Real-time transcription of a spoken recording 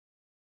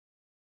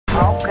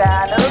Hột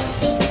gà nướng,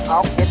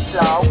 hột vịt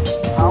lộn,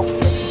 hột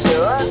vịt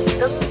sữa,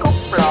 trứng cút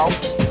lộn,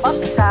 mắm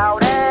xào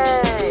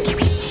đây.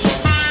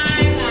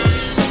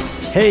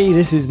 Hey,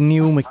 this is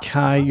Neil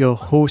Mackay, your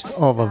host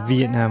of a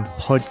Vietnam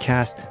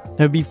podcast.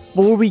 Now,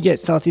 before we get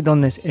started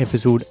on this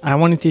episode, I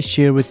wanted to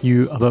share with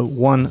you about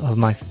one of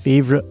my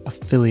favourite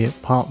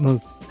affiliate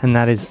partners, and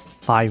that is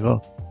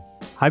Fiverr.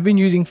 I've been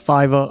using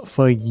Fiverr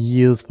for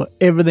years for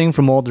everything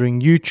from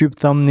ordering YouTube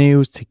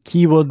thumbnails to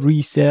keyword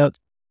research,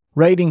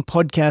 writing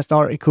podcast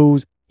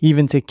articles,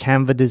 even to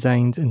Canva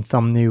designs and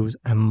thumbnails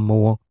and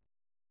more.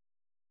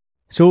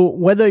 So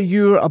whether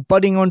you're a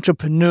budding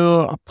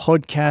entrepreneur, a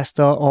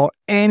podcaster, or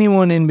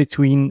anyone in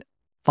between,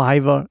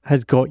 Fiverr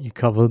has got you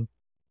covered.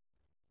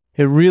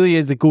 It really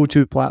is the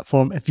go-to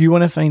platform if you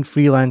want to find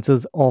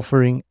freelancers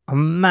offering a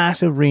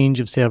massive range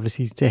of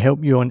services to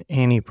help you on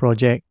any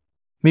project.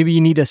 Maybe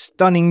you need a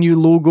stunning new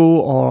logo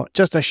or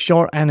just a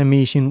short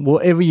animation,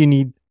 whatever you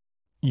need,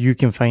 you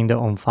can find it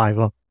on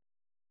Fiverr.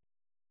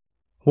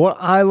 What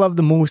I love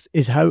the most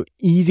is how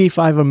easy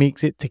Fiverr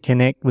makes it to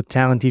connect with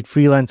talented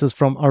freelancers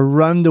from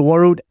around the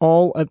world,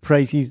 all at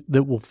prices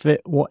that will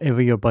fit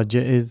whatever your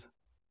budget is.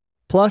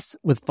 Plus,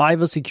 with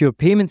Fiverr's secure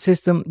payment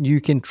system,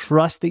 you can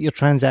trust that your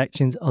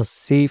transactions are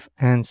safe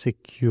and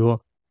secure.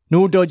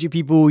 No dodgy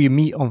people you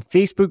meet on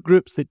Facebook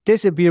groups that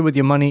disappear with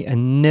your money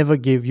and never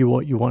give you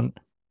what you want.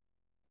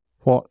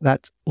 What,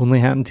 that's only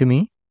happened to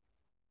me?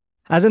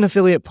 As an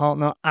affiliate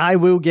partner, I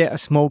will get a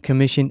small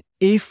commission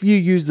if you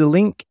use the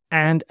link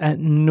and at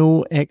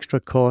no extra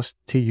cost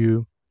to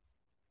you.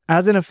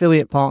 As an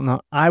affiliate partner,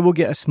 I will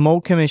get a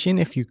small commission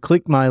if you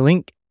click my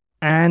link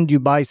and you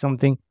buy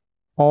something,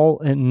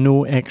 all at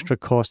no extra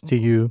cost to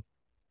you.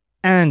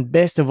 And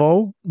best of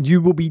all,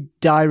 you will be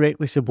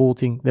directly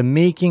supporting the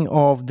making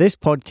of this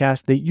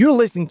podcast that you're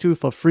listening to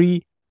for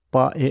free,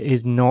 but it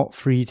is not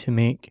free to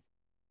make.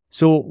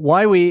 So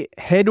why wait?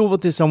 Head over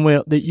to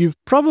somewhere that you've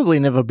probably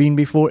never been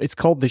before. It's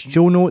called the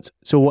show notes.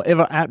 So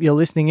whatever app you're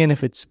listening in,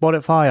 if it's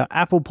Spotify or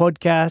Apple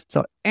Podcasts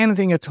or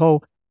anything at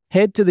all,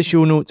 head to the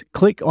show notes,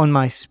 click on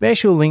my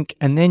special link,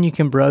 and then you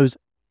can browse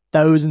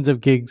thousands of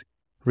gigs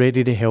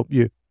ready to help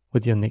you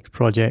with your next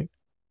project.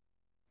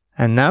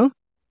 And now,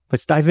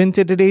 let's dive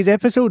into today's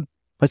episode.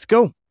 Let's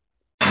go.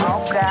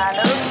 Hột gà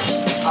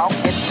nướng, hột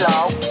vịt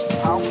lộn,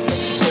 hột vịt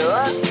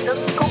sữa,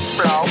 trứng cút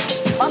lộn,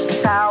 mắm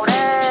xào đây.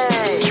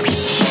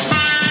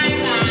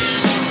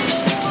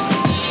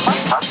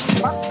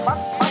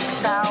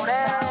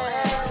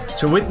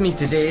 So with me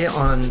today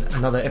on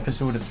another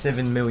episode of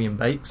 7 Million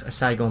Bikes, a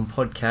Saigon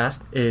podcast,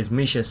 is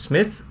Misha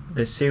Smith,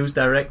 the sales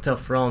director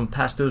from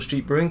Pasteur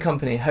Street Brewing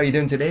Company. How are you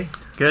doing today?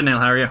 Good, Neil.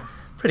 How are you?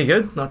 Pretty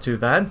good, not too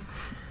bad.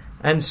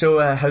 And so,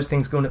 how's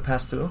things going at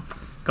Pasteur?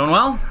 Going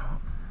well.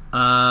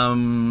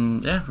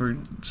 Yeah, we're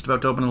just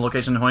about to open a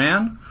location in Hoi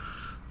An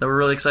that we're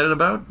really excited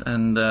about.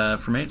 And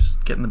for me,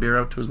 just getting the beer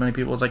out to as many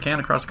people as I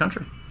can across the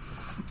country.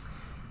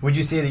 Would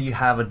you say that you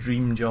have a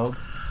dream job?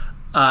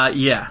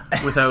 Yeah,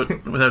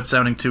 without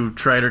sounding too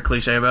trite or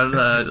cliche about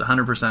it,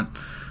 100%.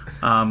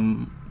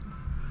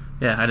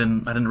 Yeah, I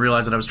didn't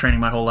realize that I was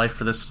training my whole life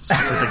for this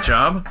specific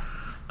job,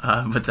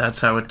 but that's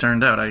how it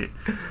turned out.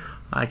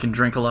 I can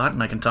drink a lot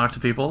and I can talk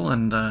to people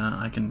and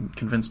I can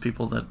convince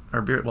people that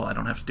our beer. Well, I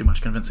don't have to do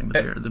much convincing.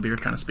 The beer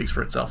kind of speaks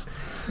for itself.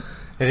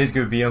 It is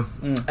good beer.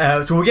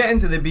 So we'll get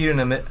into the beer in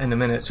a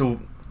minute. So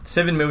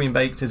 7 Million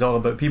Bikes is all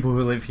about people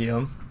who live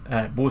here,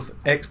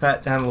 both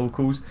expats and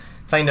locals.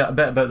 Find out a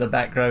bit about their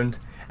background,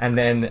 and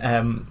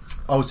then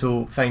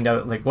also find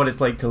out like what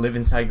it's like to live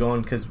in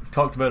Saigon, because we've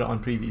talked about it on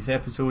previous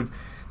episodes.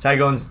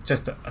 Saigon's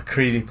just a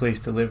crazy place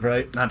to live,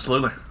 right?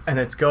 Absolutely. And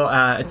it's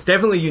got it's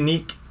definitely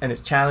unique and it's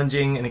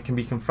challenging and it can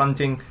be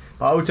confronting,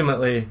 but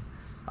ultimately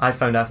I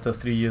found after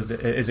 3 years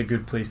it is a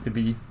good place to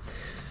be.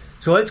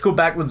 So let's go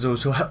backwards though.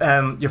 So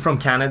you're from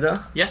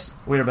Canada? Yes.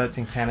 Whereabouts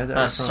in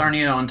Canada?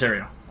 Sarnia,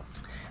 Ontario.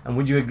 And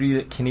would you agree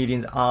that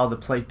Canadians are the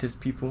politest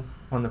people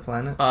on the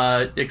planet?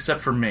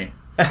 Except for me.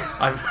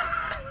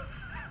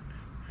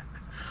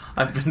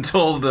 I've been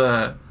told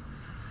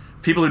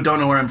people who don't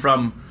know where I'm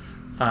from,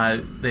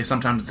 they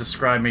sometimes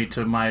describe me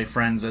to my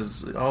friends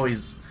as, oh,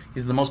 he's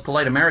the most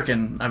polite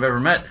American I've ever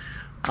met.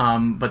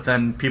 But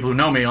then people who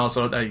know me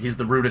also, he's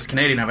the rudest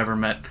Canadian I've ever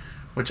met,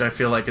 which I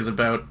feel like is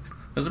about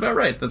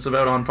right. That's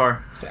about on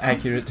par. It's an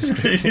accurate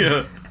description.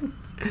 Yeah.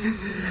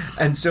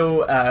 And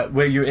so,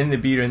 where you're in the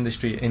beer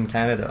industry in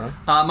Canada?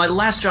 My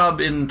last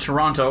job in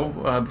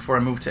Toronto, before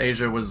I moved to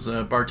Asia, was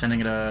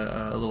bartending at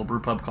a little brew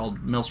pub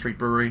called Mill Street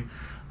Brewery.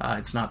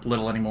 It's not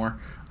little anymore,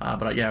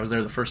 but I was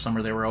there the first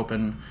summer they were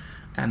open,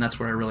 and that's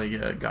where I really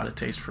got a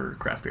taste for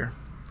craft beer.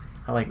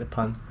 I like the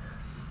pun.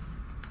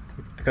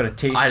 I got a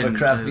taste for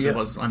craft beer. It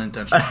was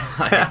unintentional.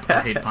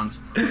 I hate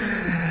puns.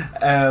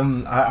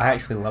 I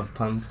actually love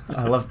puns.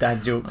 I love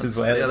dad jokes as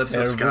well. Yeah, that's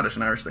a Scottish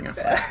and Irish thing, I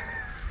think.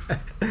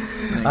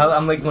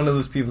 I'm like one of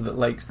those people that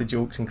likes the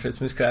jokes and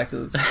Christmas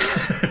crackers.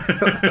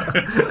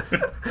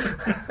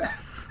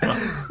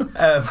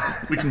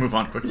 We can move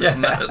on quickly yeah.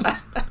 from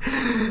that.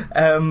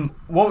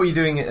 What were you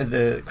doing at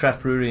the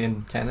craft brewery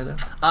in Canada?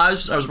 I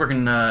was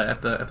working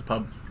at the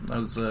pub. I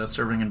was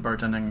serving and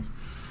bartending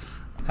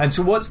And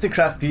so what's the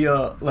craft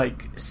beer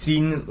like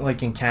scene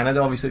like in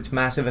Canada? Obviously it's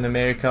massive in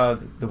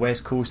America, the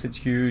West Coast it's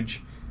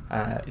huge.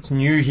 It's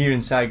new here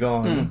in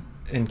Saigon.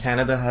 In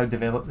Canada, how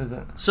developed is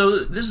it? So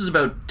this is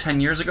about 10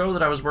 years ago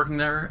that I was working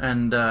there,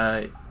 and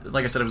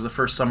like I said, it was the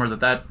first summer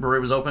that brewery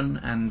was open,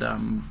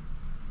 and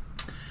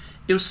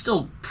it was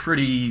still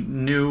pretty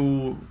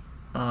new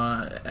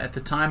at the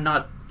time,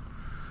 not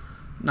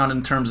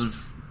in terms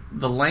of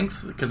the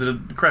length, because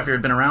craft beer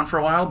had been around for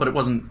a while, but it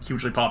wasn't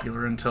hugely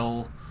popular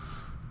until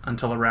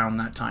around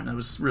that time. It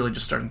was really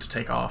just starting to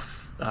take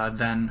off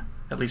then,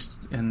 at least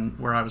in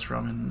where I was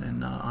from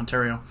in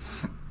Ontario.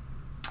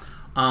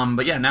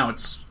 But yeah, now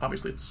it's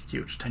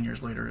huge. 10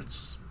 years later,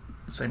 it's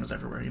the same as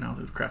everywhere.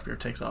 The craft beer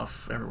takes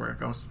off everywhere it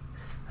goes.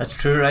 That's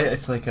true, right?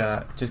 It's like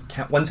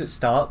once it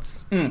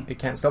starts, it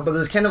can't stop. But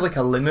there's kind of like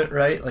a limit,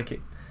 right? Like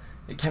it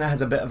kind of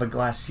has a bit of a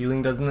glass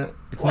ceiling, doesn't it?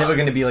 It's never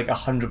going to be like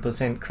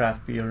 100%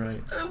 craft beer,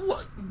 right?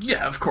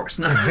 Yeah, of course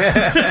not.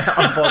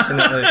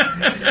 Unfortunately.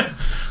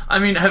 I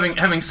mean,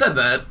 having said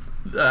that,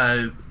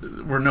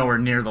 we're nowhere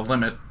near the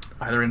limit,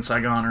 either in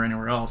Saigon or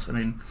anywhere else. I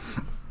mean,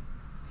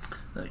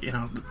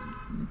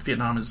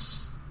 Vietnam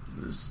is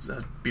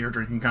a beer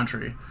drinking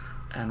country,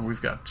 and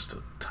we've got just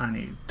a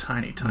tiny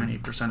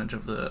percentage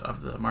of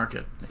the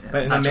market.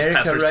 But in not America,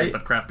 just pastry, right?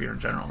 but craft beer in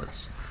general.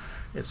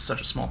 It's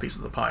such a small piece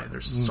of the pie.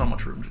 There's so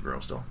much room to grow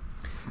still.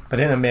 But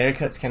in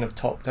America, it's kind of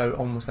topped out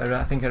almost.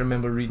 I think I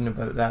remember reading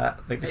about that.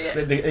 Like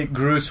it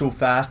grew so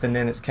fast, and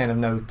then it's kind of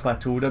now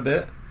plateaued a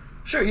bit.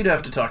 Sure, you'd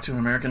have to talk to an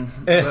American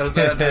about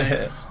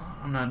that.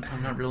 I'm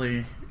not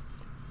really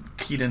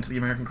keyed into the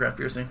American craft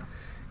beer scene.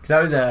 Because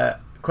I was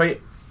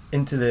quite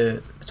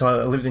into so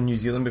I lived in New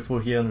Zealand before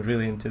here, and was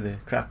really into the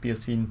craft beer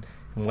scene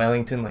in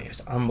Wellington. Like, it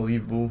was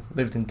unbelievable.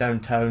 Lived in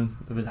downtown.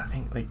 There was, I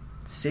think, like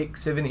 6,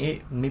 7,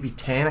 8, maybe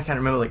 10, I can't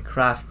remember, like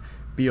craft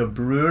beer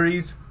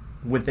breweries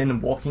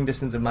within walking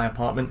distance of my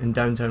apartment in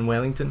downtown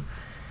Wellington.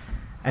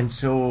 And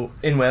so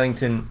in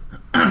Wellington,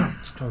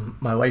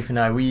 my wife and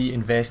I, we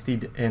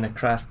invested in a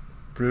craft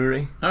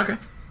brewery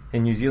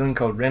in New Zealand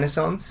called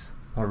Renaissance,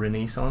 or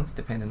Renaissance,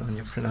 depending on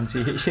your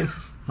pronunciation.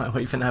 My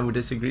wife and I will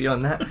disagree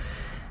on that.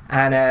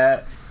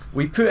 And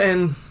we put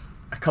in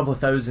a couple of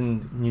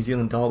 $1,000 New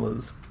Zealand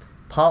dollars,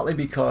 partly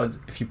because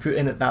if you put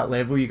in at that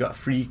level, you got a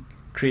free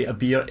crate of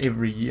beer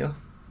every year.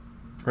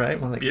 Right?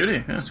 We're like,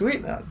 beauty. Yeah.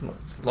 Sweet.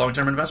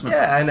 Long-term investment.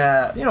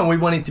 Yeah, and we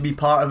wanted to be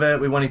part of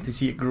it. We wanted to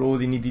see it grow.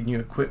 They needed new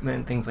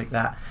equipment, things like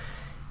that.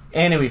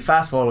 Anyway,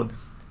 fast forward.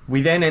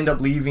 We then end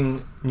up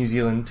leaving New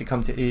Zealand to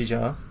come to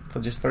Asia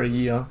for a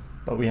year,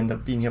 but we end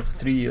up being here for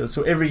 3 years.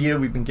 So every year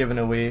we've been giving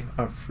away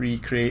our free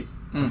crate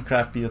of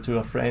craft beer to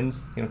our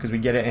friends, because we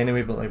get it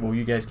anyway, but like, well,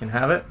 you guys can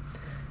have it.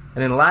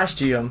 And then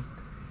last year,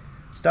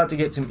 started to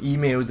get some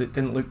emails that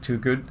didn't look too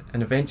good,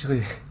 and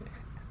eventually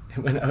it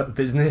went out of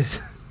business.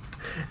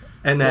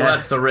 And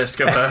that's the risk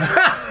of a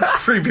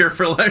free beer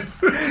for life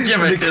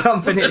gimmick. The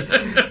company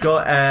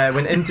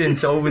went into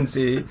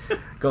insolvency,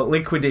 got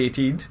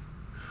liquidated.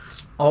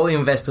 All the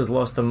investors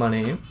lost their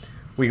money.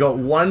 We got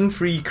one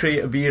free crate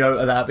of beer out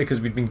of that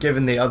because we'd been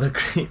given the other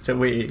crates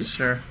away.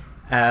 Sure.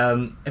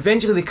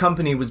 Eventually the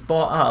company was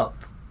bought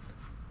up,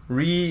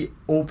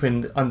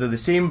 reopened under the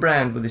same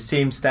brand with the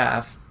same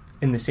staff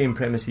in the same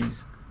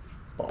premises.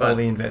 But all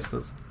the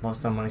investors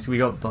lost their money, so we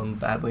got burned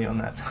badly on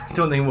that. So I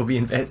don't think we'll be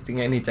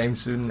investing anytime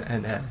soon.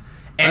 And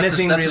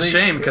anything that's really. A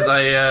shame, because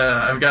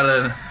I've got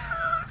a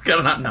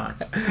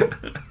not.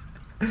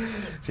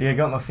 So yeah, I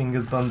got my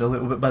fingers burned a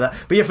little bit by that.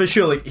 But yeah, for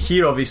sure, like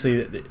here,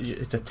 obviously,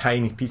 it's a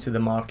tiny piece of the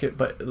market.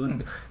 But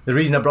the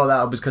reason I brought that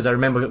up was because I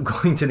remember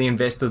going to the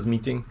investors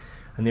meeting,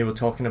 and they were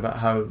talking about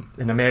how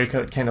in America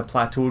it kind of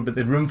plateaued, but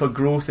the room for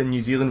growth in New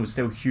Zealand was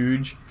still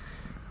huge.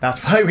 That's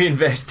why we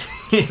invested.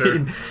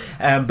 Sure.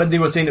 But they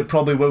were saying it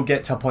probably will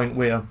get to a point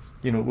where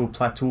we'll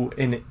plateau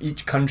in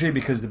each country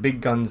because the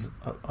big guns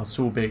are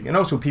so big, and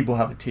also people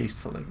have a taste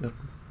for like the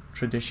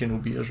traditional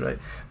beers, right?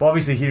 But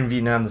obviously here in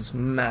Vietnam, there's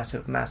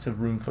massive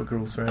room for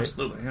growth, right?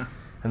 Absolutely, yeah.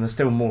 And there's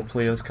still more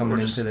players coming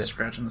into it. We're just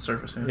scratching the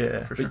surface,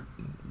 yeah, for sure.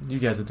 You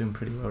guys are doing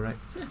pretty well, right?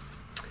 Yeah.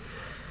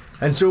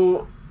 And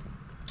so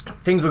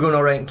things were going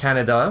all right in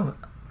Canada.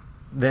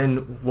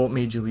 Then what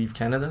made you leave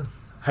Canada?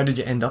 How did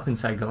you end up in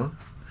Saigon?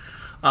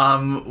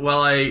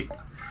 Well,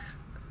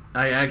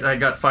 I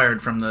got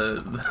fired from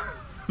the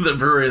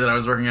brewery that I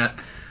was working at,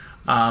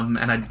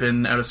 and I'd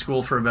been out of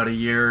school for about a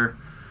year,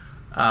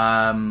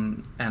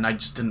 and I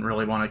just didn't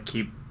really want to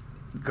keep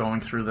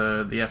going through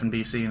the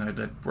F&B scene.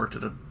 I'd worked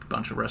at a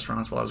bunch of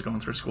restaurants while I was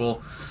going through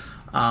school.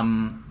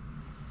 And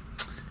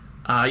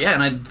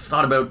I'd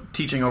thought about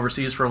teaching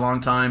overseas for a long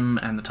time,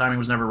 and the timing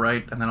was never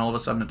right, and then all of a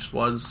sudden it just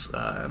was,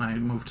 and I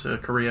moved to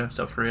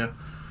South Korea,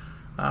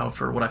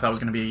 for what I thought was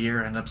going to be a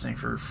year. I ended up staying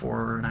for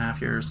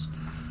 4.5 years.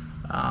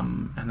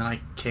 And then I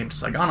came to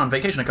Saigon on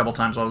vacation a couple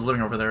times while I was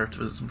living over there to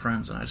visit some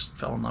friends, and I just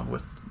fell in love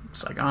with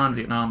Saigon,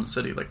 Vietnam, the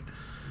city. Like,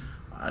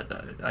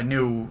 I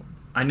knew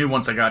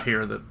once I got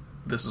here that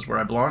this is where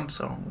I belonged,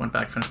 so I went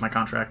back, finished my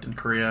contract in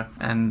Korea,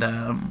 and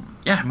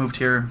moved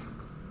here,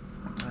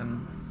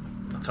 and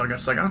that's how I got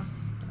to Saigon.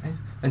 Nice.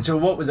 And so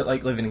what was it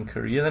like living in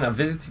Korea then? I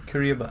visited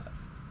Korea, but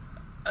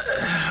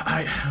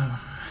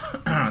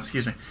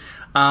Excuse me.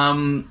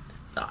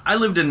 I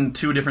lived in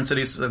 2 different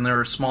cities, and they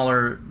were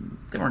smaller.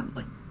 They weren't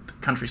like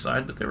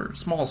countryside, but they were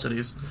small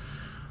cities.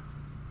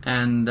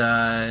 And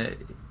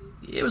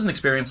it was an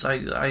experience.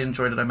 I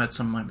enjoyed it. I met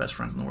some of my best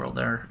friends in the world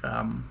there.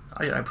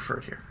 I prefer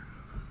it here.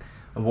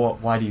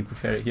 Why do you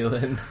prefer it here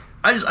then?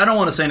 I don't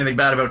want to say anything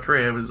bad about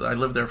Korea. I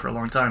lived there for a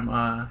long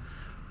time,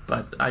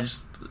 but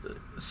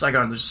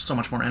Saigon. There's so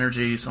much more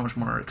energy, so much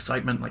more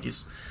excitement. Like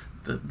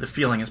the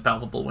feeling is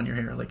palpable when you're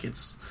here. Like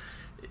it's,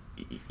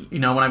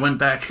 when I went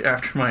back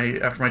after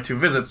my 2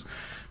 visits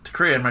to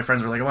Korea, and my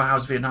friends were like, "Well,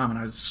 how's Vietnam?" and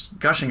I was just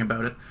gushing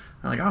about it.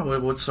 I'm like, "Oh,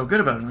 what's so good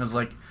about it?" And I was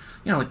like,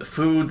 like the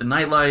food, the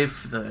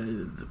nightlife,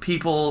 the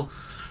people,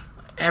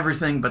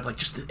 everything, but like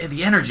just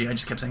the energy. I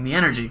just kept saying the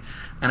energy,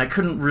 and I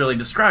couldn't really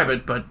describe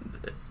it. But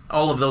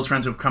all of those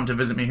friends who've come to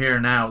visit me here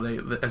now, they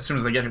as soon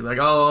as they get here, they're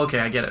like, "Oh, okay,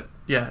 I get it."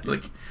 Yeah,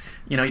 like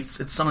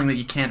it's something that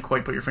you can't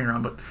quite put your finger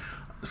on. But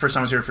the first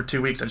time I was here for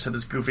 2 weeks, I just had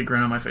this goofy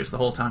grin on my face the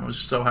whole time. I was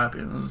just so happy,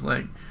 and I was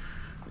like,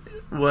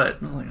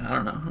 "What?" I'm like, I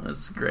don't know.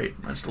 It's great.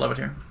 I just love it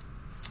here.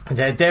 It's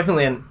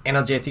definitely an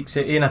energetic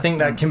city, and I think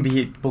that can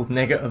be both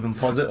negative and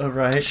positive,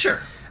 right? Sure.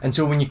 And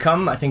so when you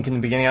come, I think in the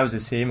beginning I was the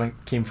same. I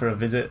came for a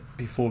visit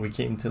before we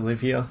came to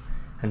live here,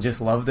 and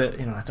just loved it.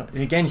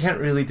 Again, you can't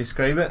really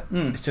describe it.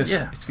 It's just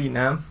it's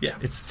Vietnam. Yeah,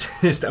 it's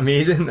just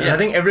amazing. And I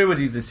think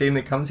everybody's the same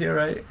that comes here,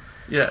 right?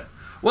 Yeah.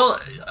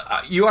 Well,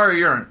 you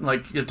aren't.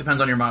 Like, it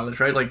depends on your mileage,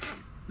 right? Like,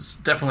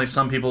 definitely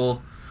some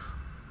people.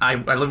 I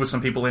lived with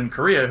some people in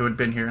Korea who had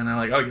been here, and they're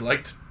like, "Oh, you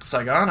liked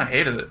Saigon? I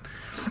hated it."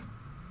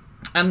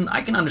 And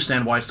I can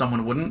understand why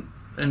someone wouldn't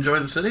enjoy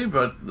the city,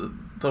 but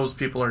those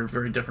people are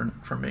very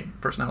different from me,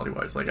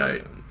 personality-wise. Like,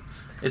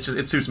 it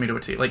suits me to a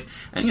T. Like,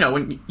 and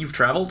when you've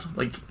traveled,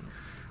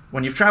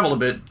 a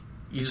bit,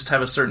 you just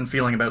have a certain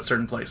feeling about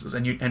certain places,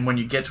 and when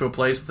you get to a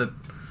place that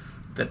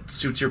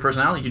suits your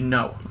personality,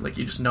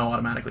 you just know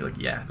automatically, like,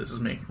 yeah, this is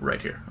me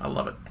right here. I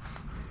love it.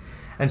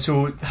 And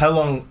so, how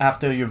long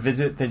after your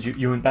visit did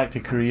you went back to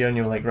Korea and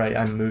you were like, right,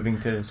 I'm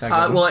moving to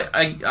Saigon? Well,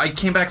 I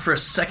came back for a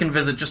second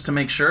visit just to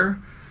make sure,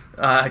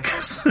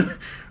 because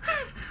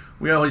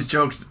we always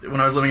joked when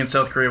I was living in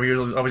South Korea. We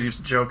always used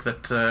to joke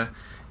that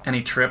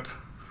any trip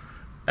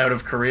out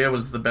of Korea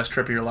was the best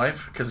trip of your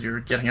life because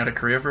you're getting out of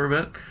Korea for a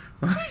bit.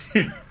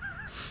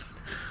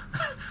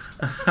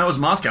 How was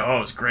Moscow? Oh,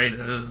 it was great.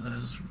 It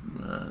was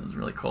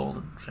really cold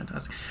and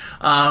fantastic.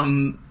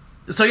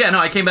 So yeah, no,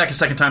 I came back a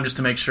second time just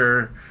to make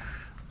sure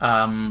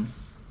that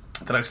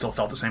I still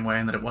felt the same way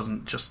and that it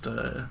wasn't just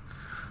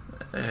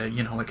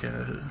like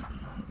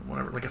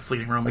a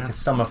fleeting romance, like a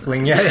summer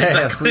fling. Yeah,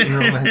 exactly. Fleeting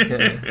romance.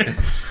 Yeah.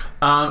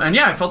 And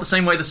yeah, I felt the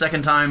same way the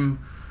second time.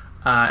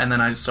 And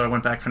then I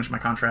went back, finished my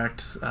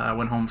contract,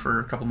 went home for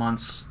a couple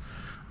months,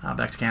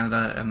 back to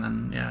Canada, and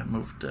then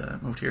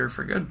moved here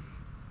for good.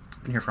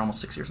 Been here for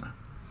almost 6 years now.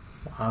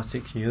 Wow,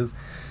 6 years.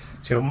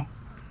 So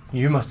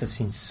you must have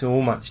seen so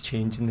much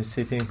change in the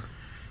city.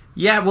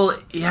 Yeah, well,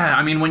 yeah.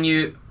 I mean, when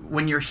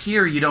you're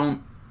here, you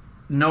don't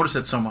notice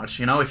it so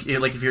much.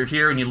 If you're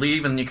here and you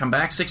leave and you come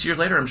back 6 years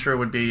later, I'm sure it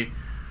would be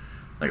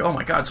like, oh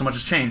my God, so much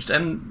has changed.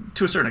 And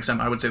to a certain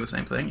extent, I would say the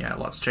same thing. Yeah,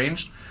 lots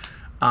changed.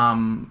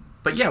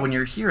 But yeah, when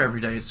you're here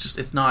every day,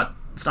 it's not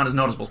as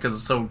noticeable because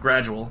it's so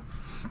gradual.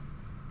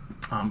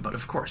 But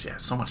of course, yeah,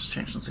 so much has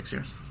changed in 6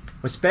 years.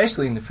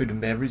 Especially in the food and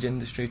beverage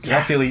industry. Because yeah.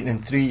 I feel like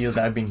in 3 years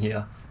I've been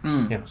here,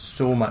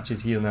 so much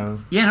is here now.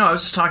 Yeah, no, I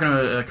was just talking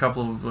to a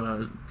couple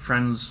of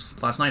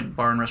friends last night,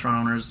 bar and restaurant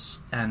owners,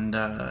 and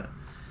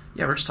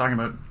we're just talking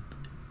about.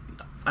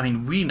 I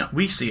mean,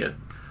 we see it.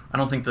 I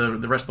don't think the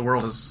rest of the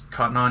world has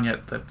caught on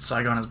yet that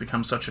Saigon has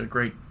become such a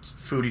great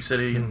foodie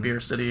city and beer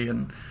city,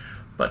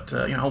 but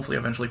hopefully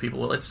eventually people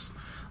will. It's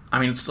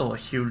still a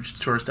huge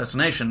tourist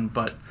destination,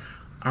 but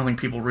I don't think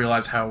people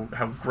realize how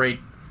great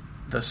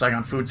the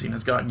Saigon food scene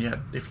has gotten yet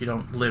if you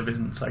don't live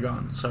in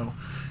Saigon. So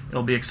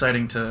it'll be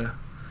exciting to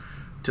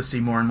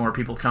see more and more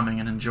people coming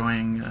and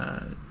enjoying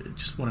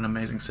just what an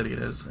amazing city it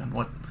is and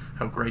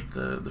how great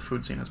the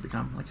food scene has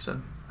become, like you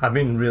said. I've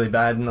been really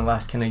bad in the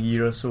last kind of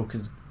year or so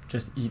because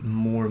just eating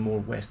more and more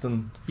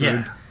Western food.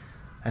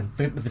 Yeah.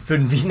 But the food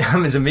in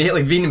Vietnam is amazing.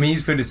 Like,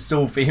 Vietnamese food is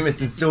so famous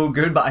and so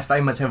good, but I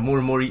find myself more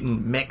and more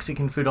eating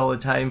Mexican food all the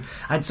time.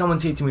 I had someone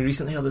say to me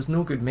recently, "Oh, there's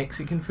no good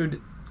Mexican food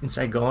in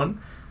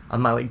Saigon."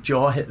 And my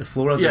jaw hit the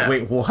floor. I was like,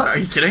 wait, what? Are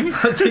you kidding?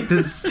 I was like,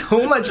 there's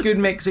so much good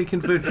Mexican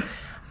food.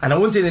 And I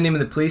won't say the name of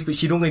the place, but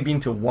she'd only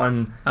been to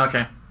one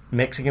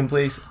Mexican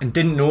place and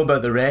didn't know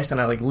about the rest. And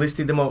I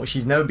listed them all.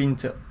 She's now been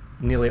to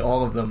nearly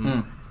all of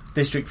them.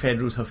 District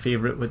Federal's her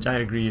favourite, which I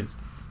agree is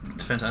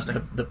it's fantastic.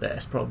 The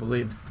best,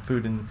 probably. The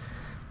food and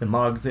the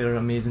mugs there are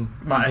amazing.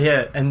 But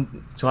yeah,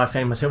 and so I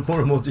find myself more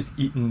and more just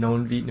eating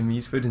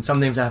non-Vietnamese food. And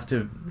sometimes I have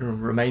to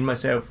remind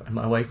myself, and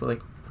my wife will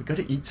we got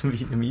to eat some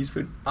Vietnamese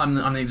food. I'm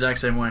the exact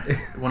same way.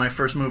 When I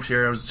first moved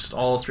here, I was just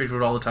all street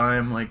food all the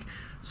time,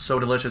 so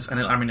delicious.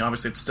 And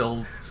obviously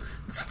the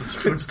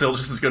food's still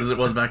just as good as it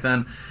was back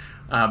then.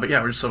 But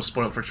yeah, we're just so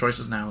spoiled for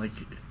choices now.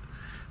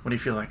 What do you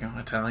feel like?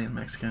 Italian,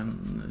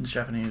 Mexican,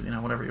 Japanese,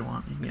 whatever you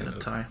want. You can get a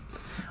Thai.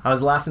 I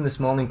was laughing this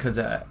morning because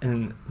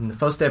in the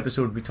first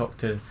episode we talked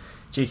to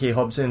J.K.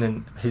 Hobson,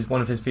 and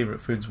one of his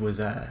favourite foods was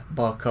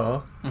bar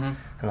car. Mm-hmm.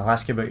 And I'll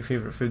ask you about your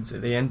favourite foods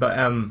at the end. But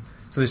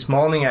so this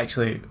morning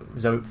actually I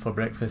was out for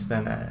breakfast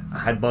and I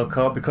had bar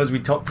car because we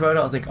talked about it.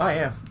 I was like, oh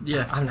yeah,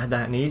 I haven't had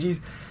that in ages.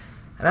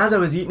 And as I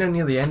was eating it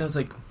near the end, I was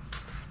like,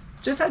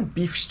 just had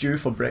beef stew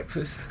for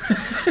breakfast.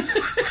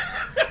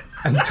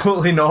 And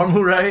totally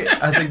normal, right?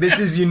 I was like, this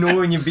is,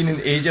 when you've been in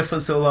Asia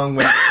for so long,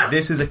 when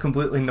this is a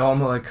completely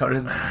normal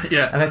occurrence.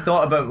 Yeah. And I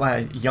thought about my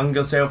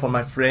younger self or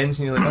my friends,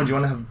 and you're like, oh, do you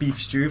want to have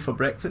beef stew for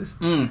breakfast?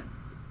 So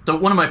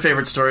one of my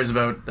favorite stories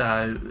about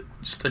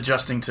just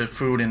adjusting to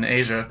food in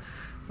Asia,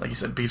 like you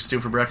said, beef stew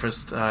for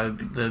breakfast.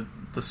 The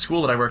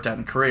school that I worked at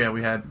in Korea,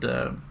 we had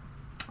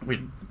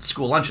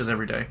school lunches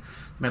every day.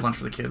 Made lunch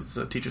for the kids.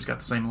 The teachers got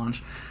the same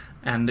lunch.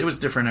 And it was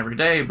different every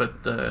day,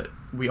 but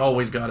we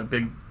always got a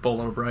big bowl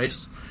of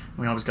rice.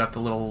 We always got the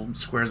little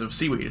squares of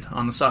seaweed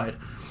on the side.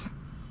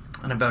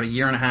 And about a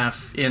year and a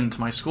half into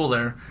my school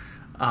there,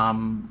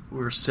 we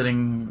were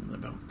sitting,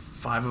 about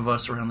 5 of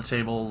us around the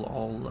table,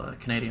 all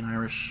Canadian,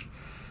 Irish,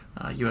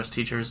 U.S.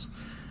 teachers,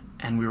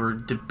 and we were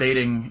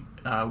debating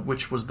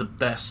which was the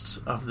best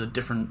of the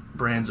different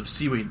brands of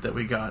seaweed that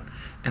we got.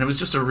 And it was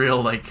just a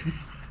real,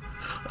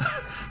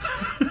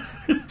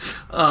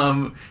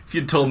 if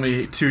you'd told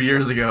me 2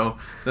 years ago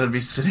that I'd be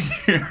sitting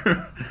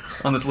here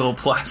on this little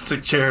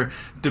plastic chair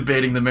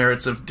debating the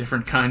merits of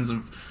different kinds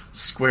of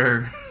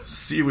square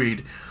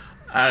seaweed,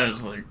 I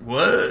was like,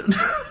 what?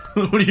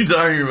 What are you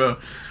talking about?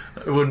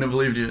 I wouldn't have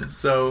believed you.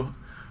 So,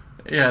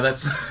 yeah,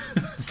 that's...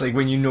 It's like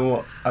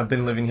when I've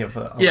been living here for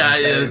a long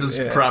time. This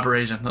is proper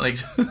Asian.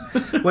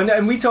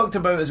 And we talked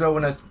about as well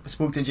when I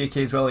spoke to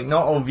JK as well,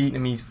 not all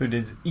Vietnamese food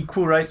is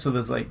equal, right? So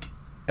there's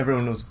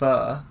everyone knows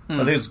pho,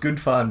 but there's good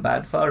pho and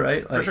bad pho,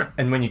 right? For sure.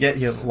 And when you get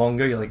here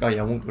longer, you're like, oh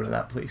yeah, I won't go to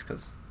that place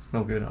because it's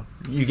no good enough.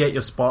 You get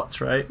your spots,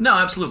 right? No,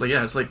 absolutely,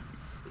 yeah. It's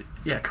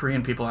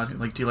Korean people asking,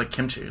 do you like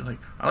kimchi?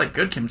 I like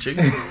good kimchi.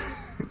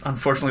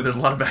 Unfortunately, there's a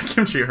lot of bad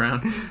kimchi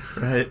around.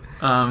 Right.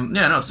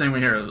 Same way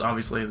here.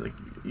 Obviously,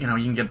 you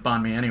can get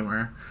banh mi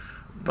anywhere,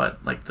 but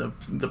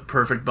the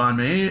perfect banh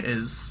mi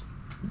is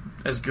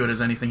as good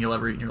as anything you'll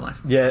ever eat in your life.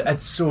 Yeah,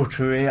 it's so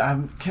true.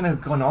 I've kind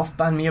of gone off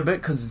banh mi a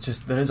bit because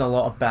there is a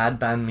lot of bad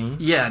banh mi.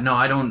 Yeah, no,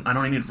 I don't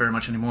eat it very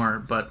much anymore.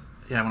 But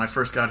yeah, when I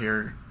first got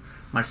here,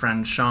 my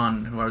friend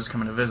Sean, who I was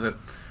coming to visit,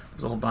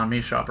 there's a little banh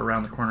mi shop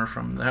around the corner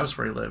from the house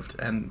where he lived,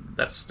 and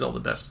that's still the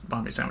best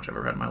banh mi sandwich I've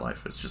ever had in my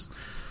life. It's just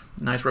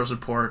nice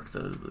roasted pork,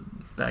 the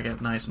baguette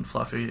nice and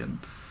fluffy, and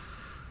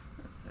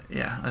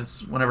yeah,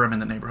 whenever I'm in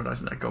the neighborhood,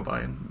 I go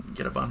by and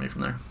get a banh mi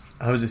from there.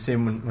 I was the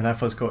same when I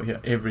first got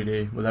here. Every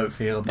day, without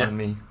fail, banh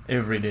mi.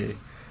 Every day.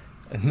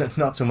 And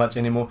not so much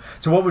anymore.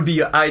 So what would be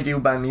your ideal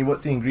banh mi?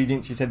 What's the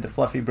ingredients? You said the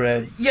fluffy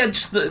bread. Yeah,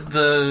 just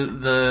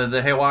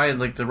the Hawaii,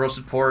 the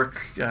roasted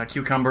pork,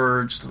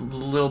 cucumber, just a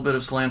little bit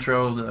of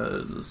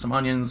cilantro, some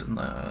onions, and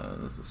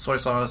the soy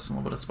sauce, and a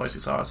little bit of spicy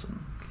sauce, and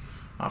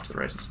off to the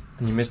races.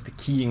 And you missed the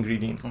key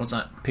ingredient. What's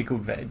that?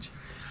 Pickled veg.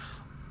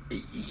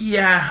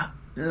 Yeah.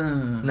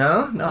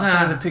 No?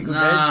 Not the pickled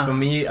veg? For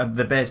me,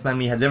 the best banh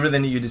mi has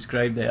everything that you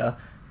described there,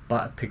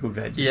 but pickled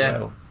veg as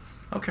well.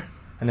 Okay.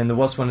 And then the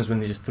worst one is when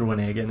they just throw an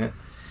egg in it.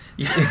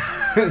 Yeah.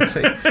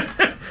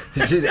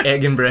 It's just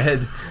egg and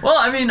bread. Well,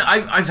 I mean,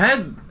 I've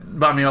had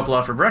banh mi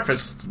opla for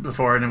breakfast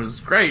before, and it was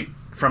great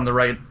from the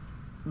right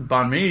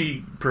banh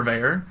mi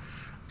purveyor.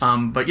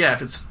 But yeah,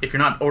 if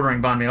you're not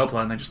ordering banh mi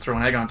opla and they just throw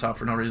an egg on top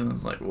for no reason,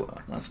 it's well,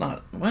 that's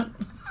not... What?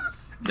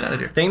 Get out of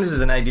here. I think this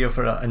is an idea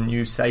for a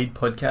new side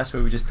podcast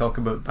where we just talk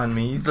about banh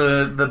mi.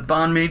 The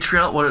banh mi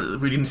trail. What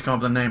we need to come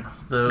up with a name.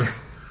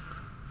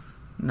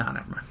 No,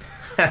 never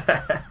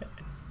mind.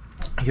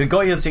 You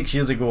got here 6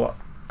 years ago.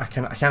 I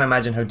can't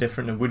imagine how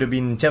different it would have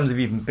been in terms of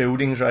even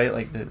buildings,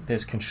 right?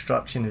 There's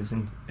construction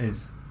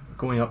is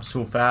going up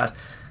so fast.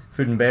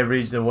 Food and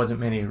beverage. There wasn't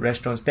many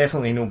restaurants.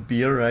 Definitely no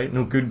beer, right?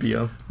 No good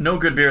beer. No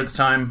good beer at the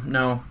time.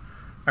 No.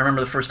 I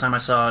remember the first time I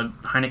saw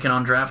Heineken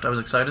on draft. I was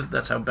excited.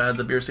 That's how bad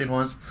the beer scene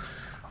was.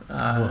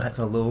 That's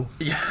a low.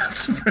 Yeah,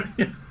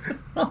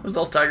 well, it was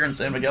all Tiger and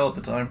San Miguel at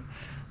the time.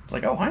 It's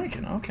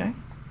Heineken, okay.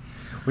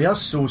 We are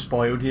so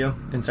spoiled here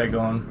in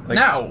Saigon.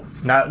 Now,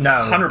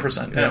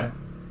 100%. Yeah.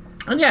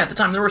 And yeah, at the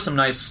time there were some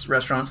nice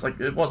restaurants.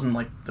 It wasn't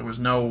like there was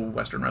no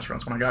Western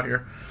restaurants when I got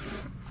here,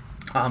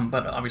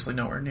 but obviously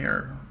nowhere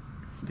near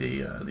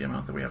the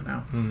amount that we have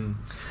now. Mm.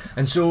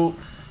 And so,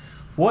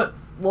 what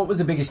was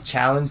the biggest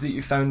challenge that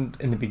you found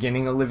in the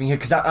beginning of living here?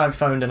 Because I've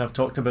found, and I've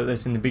talked about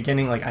this in the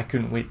beginning, I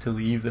couldn't wait to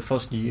leave the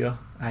first year.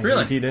 I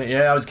hated it.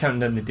 Yeah, I was counting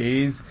down the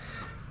days.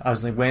 I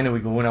was like, when are we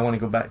going? I want to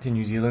go back to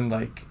New Zealand.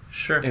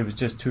 Sure. It was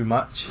just too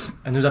much.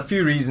 And there's a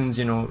few reasons,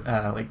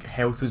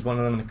 health was one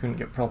of them, and I couldn't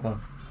get proper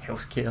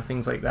healthcare,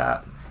 things like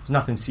that. It was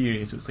nothing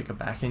serious. It was a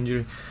back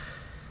injury.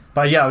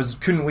 But yeah,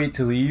 couldn't wait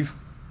to leave.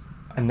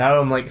 And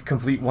now I'm a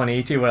complete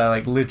 180 where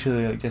I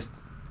literally just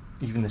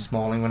even this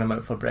morning when I'm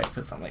out for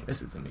breakfast, I'm like,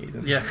 this is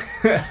amazing. Yeah.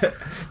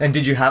 And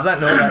did you have that?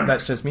 No,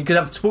 that's just me. Because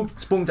I've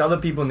spoken to other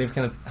people and they've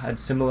kind of had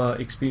similar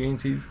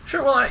experiences.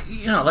 Sure. Well,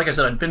 like I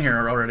said, I'd been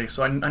here already,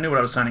 so I knew what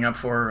I was signing up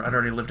for. I'd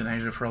already lived in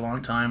Asia for a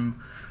long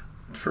time.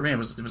 For me, it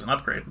was an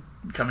upgrade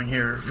coming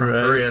here from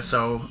Korea.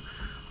 So,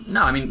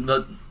 no, I mean,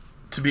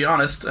 to be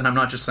honest, and I'm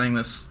not just saying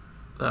this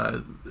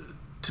to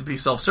be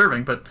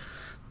self-serving, but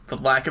the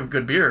lack of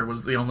good beer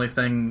was the only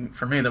thing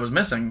for me that was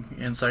missing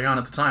in Saigon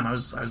at the time. I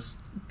was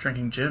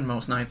drinking gin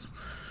most nights,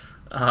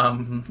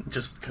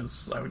 just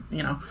because I would,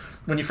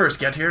 when you first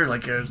get here,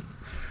 like a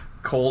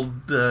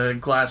cold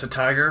glass of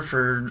Tiger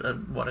for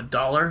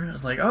 $1?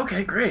 It's like,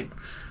 okay, great.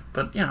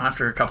 But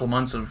after a couple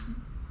months of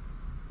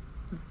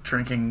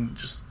drinking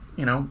just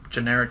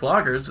generic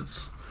lagers,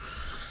 it's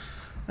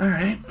all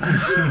right.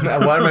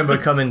 Well, I remember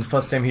coming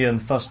first time here and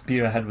the first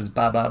beer I had was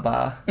Ba Ba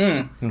Ba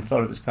and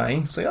thought it was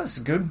fine. So yeah, this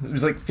is good. It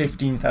was like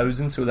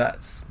 15,000, so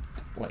that's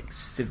like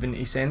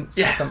 70 cents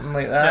or something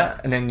like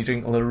that. And then you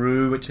drink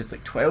LaRue, which is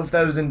like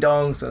 12,000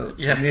 dong, so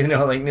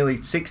like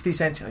nearly 60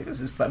 cents. You're like,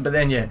 this is fun. But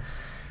then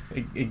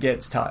it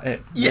gets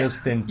wears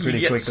thin pretty quickly.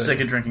 You get sick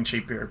of drinking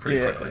cheap beer pretty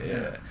quickly.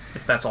 Yeah.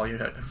 If that's all you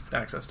have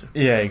access to.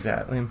 Yeah,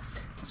 exactly.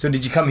 So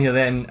did you come here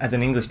then as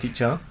an English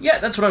teacher? Yeah,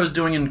 that's what I was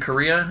doing in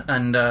Korea,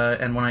 and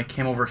when I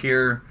came over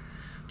here,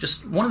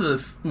 just one of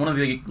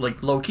the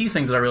like low key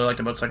things that I really liked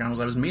about Saigon was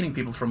I was meeting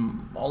people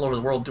from all over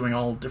the world doing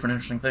all different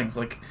interesting things.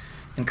 Like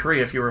in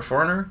Korea, if you were a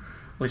foreigner,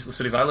 at least the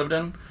cities I lived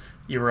in,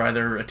 you were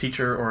either a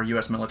teacher or a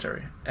U.S.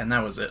 military, and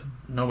that was it.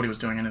 Nobody was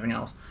doing anything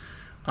else.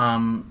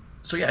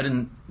 So yeah, I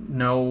didn't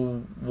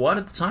know what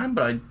at the time,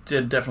 but I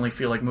did definitely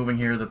feel like moving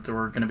here that there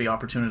were going to be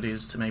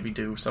opportunities to maybe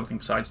do something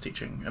besides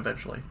teaching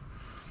eventually.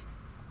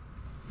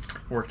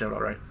 Worked out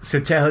all right. So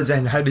tell us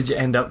then, how did you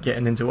end up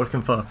getting into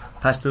working for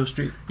Pastel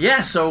Street?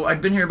 Yeah, so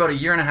I'd been here about a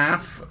year and a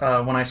half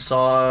when I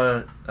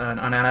saw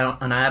an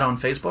ad on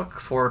Facebook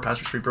for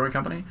Pastel Street Brewing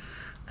Company,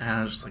 and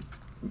I was just like,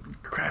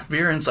 craft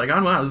beer in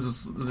Saigon? Wow, this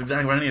is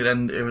exactly what I needed.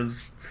 And it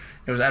was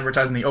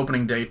advertising the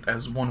opening date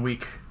as 1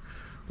 week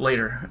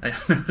later.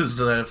 It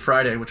was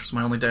Friday, which was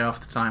my only day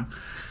off at the time,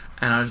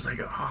 and I was like,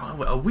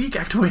 oh, a week? I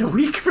have to wait a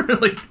week for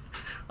like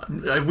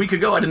a week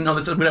ago. I didn't know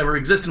this would ever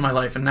exist in my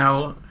life, and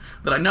now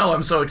that I know,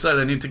 I'm so excited.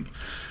 I need to.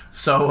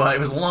 So it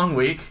was a long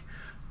week,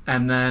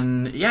 and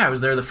then I was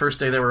there the first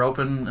day they were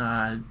open.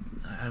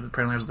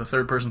 Apparently, I was the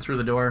third person through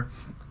the door,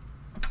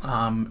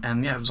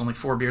 and it was only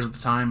 4 beers at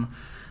the time,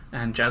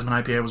 and Jasmine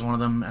IPA was one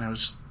of them. And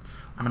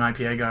I'm an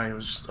IPA guy. It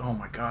was just, oh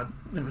my god,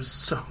 it was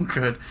so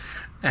good,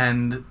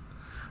 and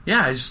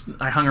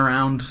I hung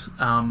around.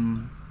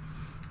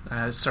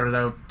 I started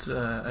out.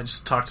 I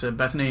just talked to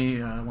Bethany,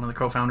 one of the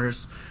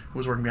co-founders, who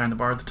was working behind the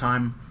bar at the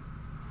time.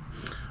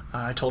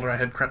 I told her I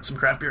had some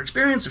craft beer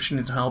experience. If she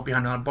needs some help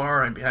behind a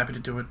bar, I'd be happy to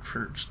do it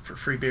for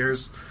free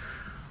beers.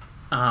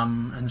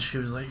 And she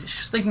was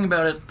thinking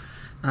about it.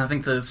 And I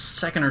think the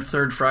second or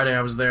third Friday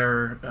I was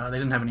there, they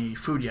didn't have any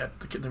food yet.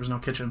 There was no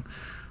kitchen.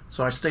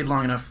 So I stayed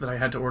long enough that I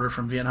had to order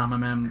from Vietnam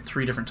MM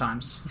 3 different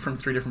times from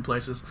 3 different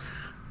places.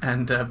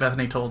 And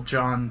Bethany told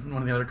John,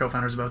 one of the other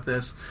co-founders, about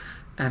this.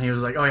 And he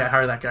was like, oh yeah,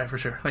 hire that guy for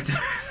sure. Like,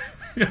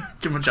 give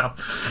him a job.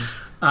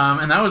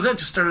 And that was it.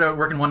 Just started out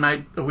working 1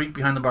 night a week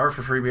behind the bar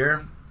for free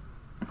beer.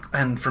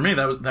 And for me,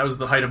 that was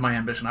the height of my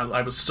ambition.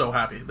 I was so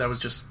happy. That was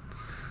just,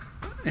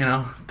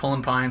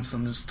 pulling pints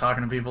and just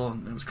talking to people,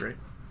 and it was great.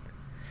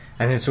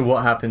 And then, so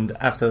what happened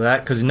after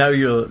that? Because now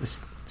you're the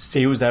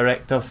sales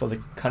director for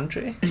the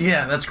country?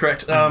 Yeah, that's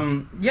correct.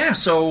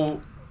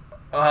 So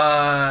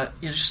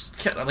you just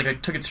kept, I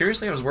took it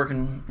seriously. I was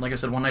working, like I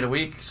said, 1 night a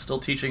week, still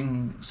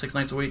teaching 6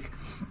 nights a week.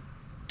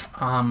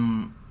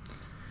 And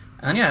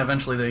then,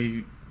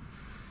 eventually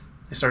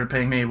they started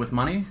paying me with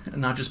money, and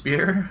not just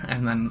beer.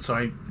 And then, so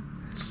I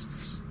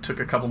took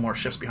a couple more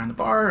shifts behind the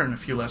bar and a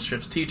few less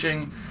shifts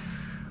teaching.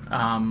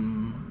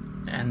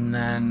 And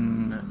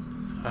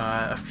then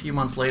a few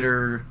months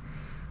later,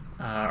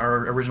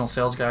 our original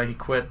sales guy, he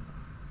quit.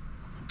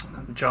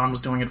 John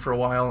was doing it for a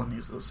while, and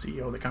he's the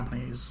CEO of the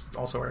company. He's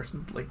also our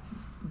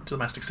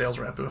domestic sales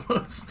rep. He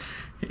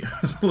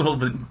was a little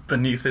bit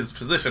beneath his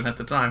position at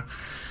the time.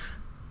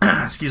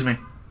 Excuse me.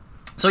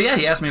 So he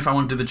asked me if I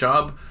wanted to do the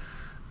job,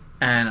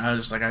 and I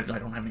was just like, I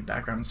don't have any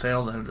background in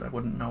sales. I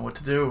wouldn't know what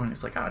to do. And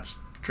he's like, just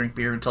drink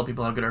beer and tell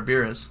people how good our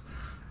beer is.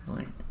 I'm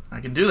like,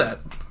 I can do that.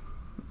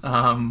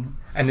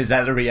 And is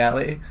that a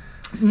reality?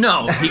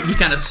 No, he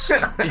kind of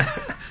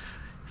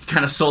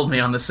sold me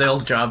on the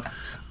sales job.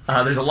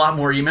 There's a lot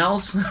more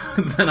emails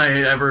than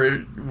I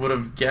ever would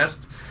have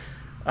guessed.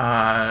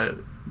 But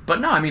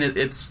no, I mean,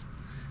 it's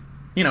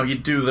you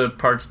do the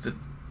parts that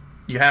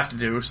you have to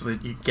do so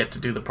that you get to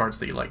do the parts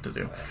that you like to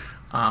do.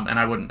 And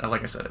I wouldn't,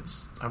 like I said,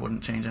 I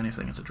wouldn't change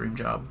anything. It's a dream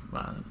job.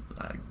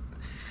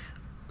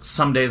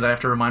 Some days I have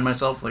to remind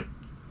myself,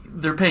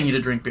 they're paying you to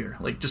drink beer.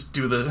 Just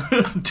do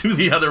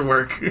the other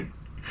work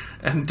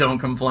and don't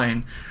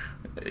complain.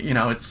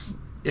 It's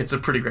a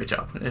pretty great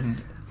job.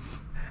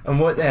 And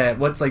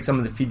what's some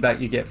of the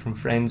feedback you get from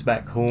friends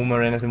back home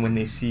or anything when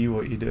they see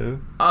what you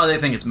do? Oh, they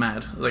think it's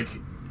mad.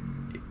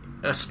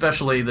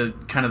 especially the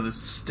kind of the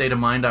state of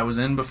mind I was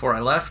in before I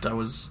left. I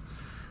was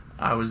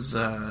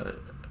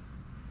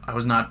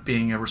not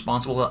being a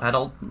responsible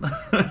adult.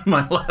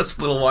 My last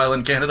little while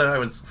in Canada, I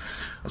was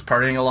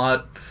partying a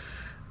lot,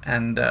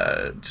 and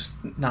I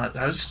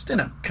was just in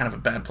a kind of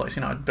a bad place.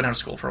 You know, I'd been out of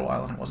school for a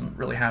while, and I wasn't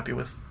really happy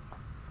with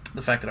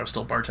the fact that I was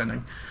still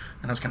bartending,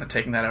 and I was kind of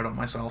taking that out on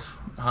myself.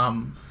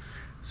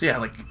 So yeah,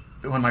 like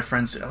when my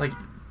friends like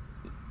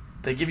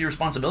they give you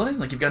responsibilities,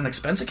 like you've got an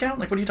expense account,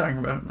 like what are you talking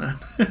about?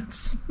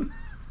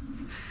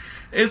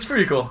 It's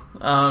pretty cool.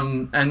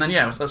 And then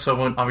yeah,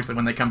 so obviously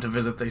when they come to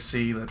visit, they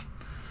see that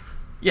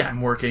yeah,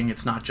 I'm working.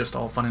 It's not just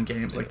all fun and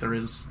games. Like there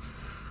is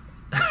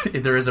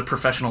a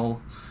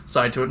professional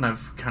side to it, and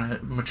I've kind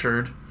of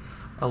matured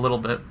a little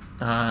bit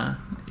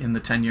in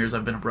the 10 years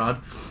I've been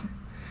abroad.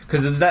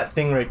 Because there's that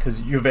thing, right?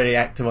 Because you're very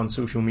active on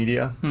social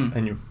media,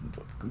 and you're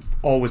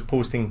always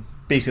posting,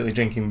 basically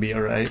drinking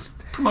beer, right?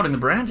 Promoting the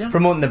brand, yeah.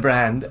 Promoting the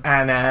brand,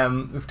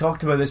 and we've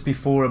talked about this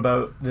before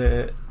about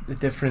the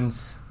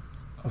difference.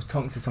 I was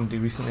talking to somebody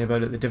recently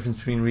about it. The difference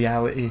between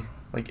reality,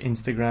 like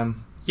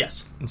Instagram,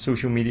 yes, and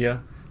social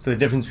media. So the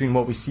difference between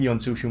what we see on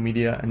social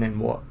media and then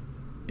what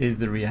is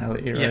the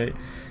reality, right? Yeah.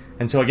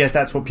 And so I guess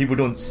that's what people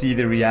don't see.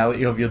 The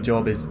reality of your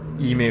job is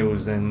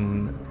emails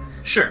and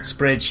sure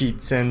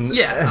spreadsheets and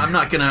yeah. I'm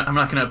not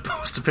gonna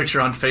post a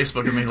picture on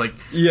Facebook of me like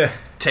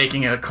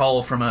taking a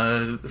call from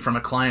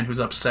a client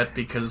who's upset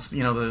because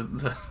you know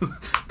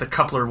the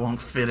coupler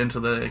won't fit into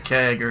the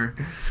keg or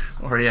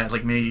yeah,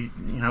 like me,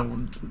 you know,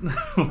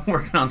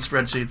 working on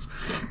spreadsheets.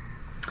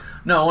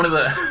 No, one of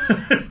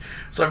the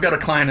so I've got a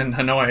client in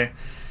Hanoi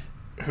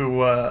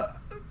who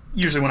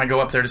usually when I go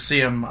up there to see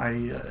him,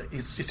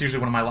 it's usually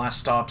one of my last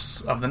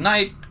stops of the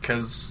night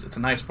because it's a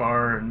nice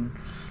bar and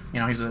you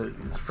know he's a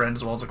friend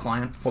as well as a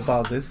client. What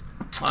bar is this?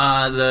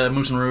 The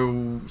Moose and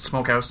Roo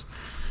Smokehouse.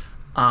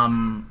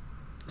 So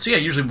yeah,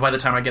 usually by the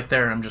time I get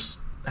there, I'm just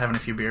having a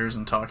few beers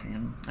and talking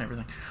and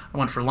everything. I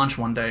went for lunch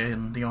one day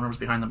and the owner was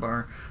behind the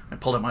bar. I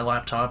pulled out my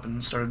laptop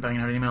and started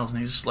banging out emails and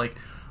he's just like,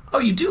 "Oh,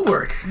 you do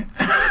work."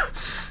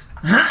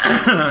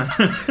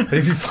 But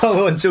if you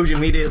follow on social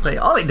media, it's like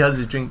all he does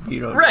is drink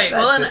beer. Right.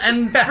 Well,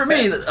 and for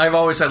me, I've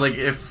always said like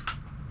if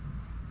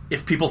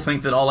people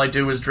think that all I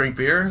do is drink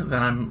beer,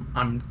 then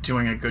I'm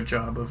doing a good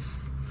job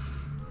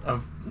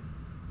of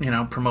you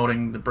know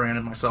promoting the brand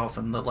and myself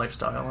and the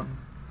lifestyle. And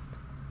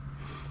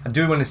I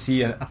do want to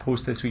see a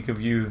post this week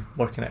of you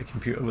working at a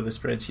computer with a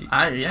spreadsheet.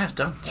 Yeah,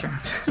 done. Sure.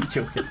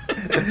 Joking.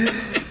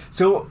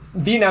 So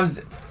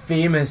Vietnam's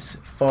famous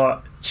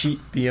for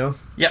cheap beer,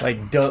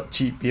 like dirt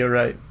cheap beer,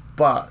 right?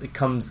 But it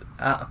comes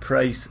at a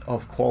price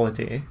of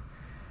quality,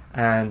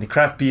 and the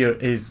craft beer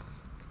is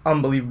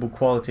unbelievable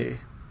quality,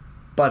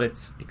 but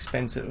it's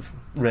expensive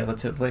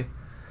relatively.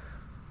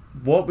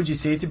 What would you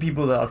say to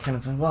people that are kind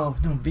of like, well,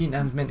 no,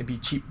 Vietnam's meant to be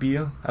cheap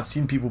beer? I've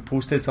seen people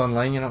post this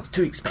online, you know, it's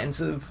too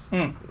expensive.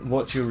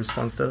 What's your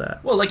response to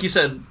that? Well, like you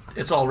said,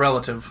 it's all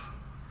relative.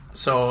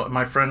 So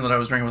my friend that I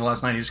was drinking with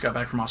last night, he just got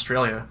back from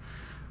Australia.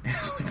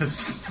 He's like,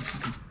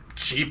 this is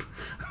cheap.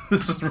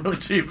 This is really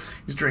cheap.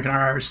 He's drinking our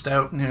Irish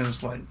Stout, and he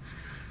was like,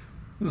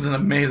 this is an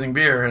amazing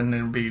beer, and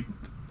it would be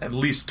at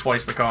least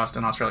twice the cost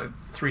in Australia,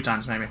 3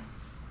 times maybe.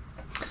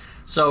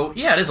 So,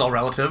 yeah, it is all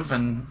relative,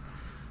 and,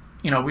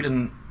 you know, we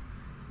didn't...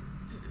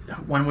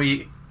 When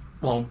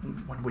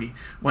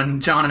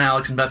John and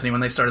Alex and Bethany,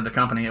 when they started the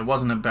company, it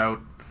wasn't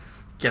about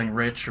getting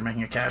rich or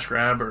making a cash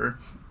grab or,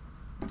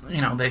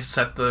 you know, they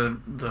set the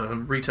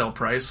retail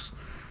price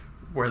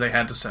where they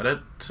had to set it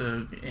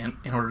in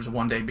order to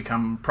one day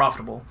become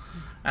profitable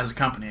as a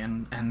company,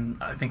 and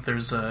I think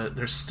there's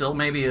still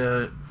maybe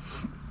a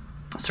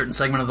certain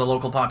segment of the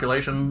local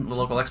population, the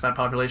local expat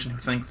population, who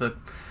think that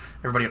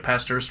everybody at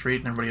Pasteur Street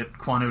and everybody at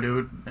Quan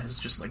Udu is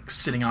just like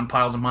sitting on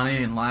piles of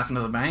money and laughing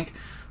to the bank.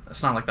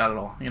 It's not like that at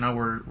all. You know,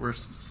 we're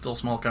still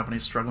small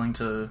companies struggling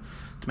to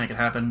make it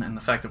happen, and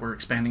the fact that we're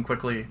expanding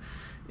quickly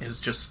is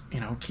just, you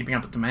know, keeping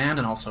up with demand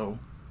and also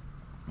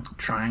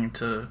trying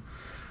to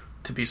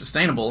be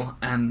sustainable.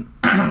 And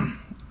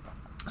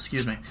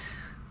excuse me.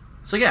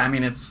 So yeah, I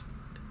mean, it's,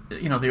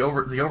 you know, the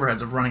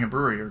overheads of running a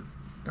brewery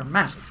are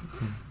massive.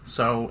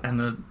 So, and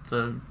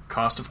the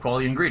cost of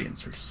quality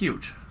ingredients are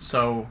huge.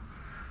 So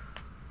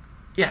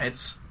yeah,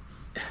 it's...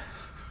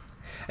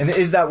 And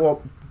is that what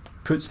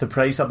puts the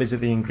price up? Is it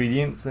the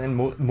ingredients then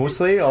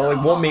mostly, or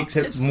like what makes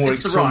it more?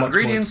 It's the raw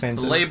ingredients, it's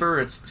the labor,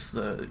 it's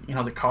the, you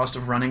know, the cost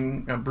of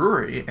running a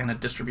brewery and a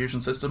distribution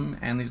system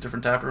and these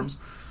different tap rooms.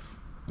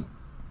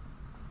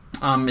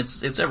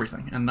 It's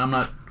everything, and I'm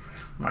not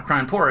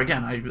crying poor.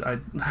 Again,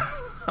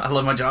 I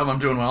love my job. I'm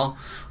doing well.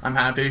 I'm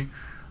happy.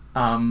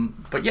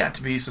 But yeah,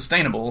 to be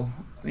sustainable,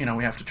 you know,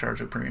 we have to charge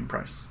a premium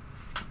price.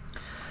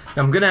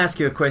 Now, I'm going to ask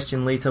you a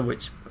question later,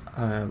 which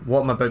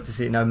what I'm about to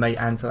say now might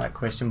answer that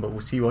question, but we'll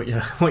see what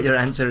your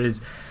answer is.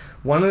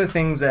 One of the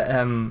things that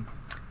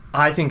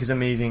I think is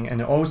amazing,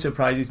 and it always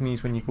surprises me,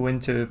 is when you go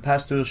into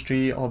Pasteur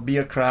Street or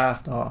Beer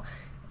Craft or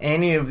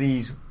any of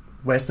these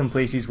Western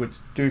places which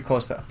do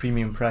cost at a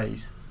premium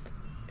price,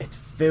 it's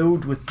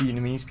filled with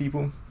Vietnamese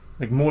people,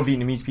 like more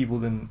Vietnamese people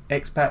than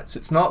expats. So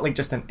it's not like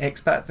just an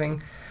expat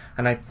thing.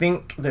 And I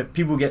think that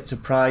people get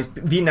surprised.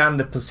 Vietnam,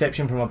 the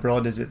perception from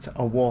abroad is it's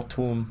a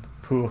war-torn,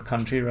 poor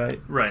country, right?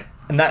 Right.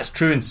 And that's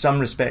true in some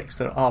respects.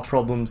 There are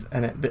problems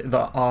in it.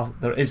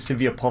 There is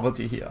severe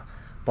poverty here.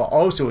 But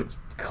also it's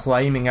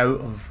climbing out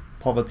of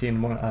poverty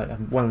in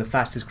one of the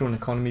fastest growing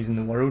economies in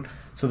the world.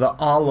 So there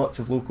are lots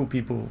of local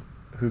people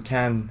who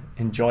can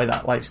enjoy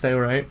that lifestyle,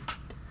 right?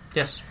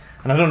 Yes.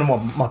 And I don't know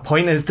what my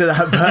point is to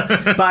that,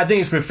 but I think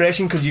it's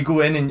refreshing because you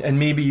go in and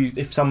maybe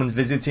if someone's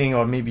visiting,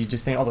 or maybe you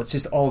just think, oh, it's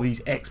just all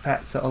these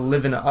expats that are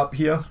living it up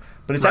here.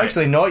 But it's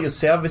actually not. You're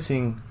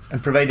servicing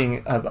and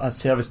providing a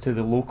service to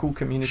the local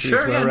community as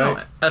well, right?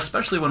 No,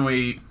 especially when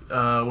we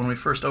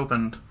first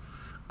opened,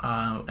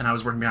 and I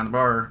was working behind the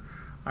bar.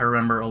 I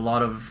remember a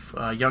lot of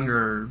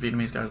younger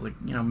Vietnamese guys,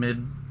 like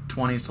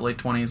mid-20s to late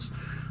 20s,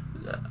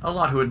 a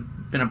lot who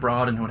had been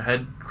abroad and who had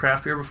had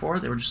craft beer before.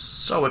 They were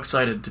just so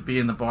excited to be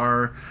in the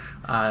bar.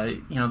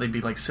 They'd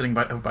be like sitting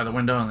by the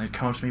window, and they'd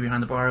come up to me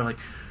behind the bar, like,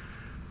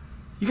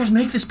 "You guys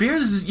make this beer?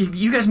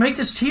 You guys make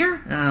this here?"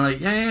 And I'm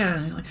like, "Yeah."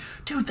 And he's like,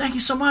 "Dude, thank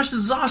you so much.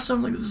 This is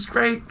awesome. Like, this is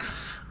great."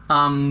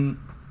 And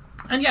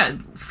yeah,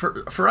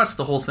 for us,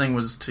 the whole thing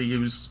was to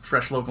use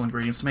fresh local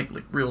ingredients to make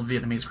like real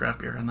Vietnamese craft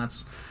beer, and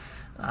that's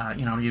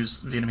to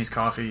use Vietnamese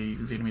coffee,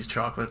 Vietnamese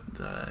chocolate,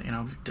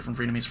 different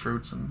Vietnamame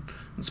fruits and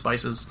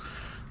spices.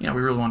 We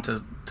really want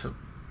to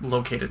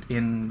locate it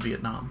in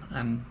Vietnam,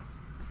 and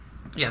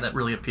yeah, that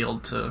really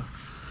appealed to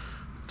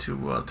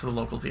the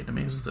local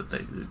Vietnamese,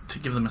 to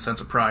give them a sense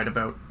of pride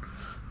about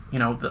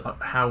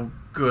how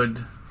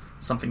good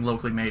something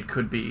locally made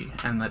could be,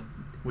 and that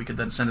we could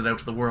then send it out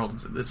to the world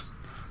and say,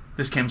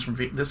 this comes from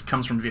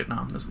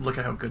Vietnam. Look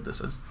at how good this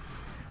is.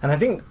 And I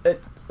think,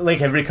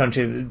 like every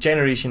country, the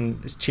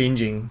generation is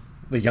changing.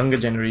 The younger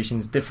generation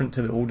is different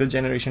to the older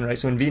generation, right?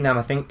 So in Vietnam,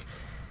 I think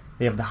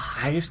they have the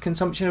highest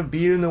consumption of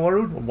beer in the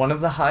world, or one of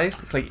the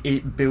highest. It's like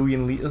 8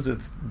 billion litres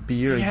of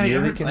beer a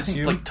year they consume. I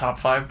think like top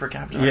 5 per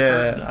capita.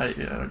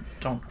 Yeah.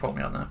 Don't quote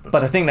me on that.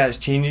 But I think that's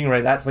changing,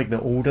 right? That's like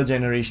the older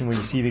generation where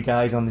you see the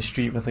guys on the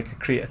street with like a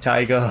crate of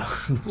Tiger.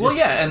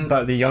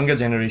 But the younger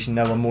generation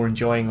now are more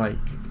enjoying like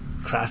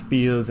craft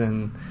beers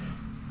and...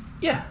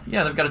 Yeah,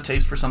 they've got a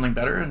taste for something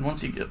better, and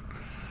once you get...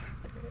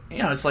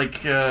 it's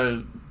like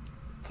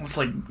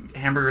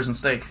hamburgers and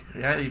steak.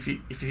 Yeah, if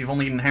you've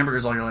only eaten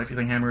hamburgers all your life, you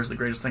think hamburger is the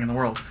greatest thing in the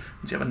world.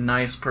 Once you have a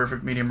nice,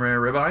 perfect, medium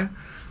rare ribeye,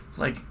 it's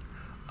like,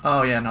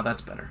 oh yeah, no,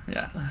 that's better.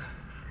 Yeah.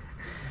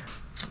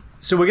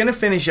 So we're going to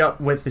finish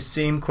up with the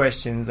same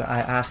questions that I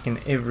ask in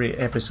every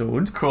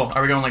episode. Cool.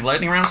 Are we going like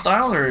lightning round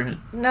style, or...?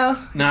 No.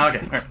 Okay.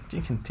 All right.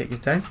 You can take your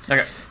time.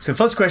 Okay. So the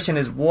first question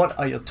is, what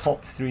are your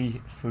top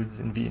 3 foods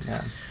in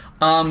Vietnam?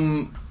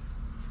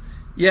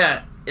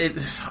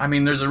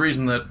 There's a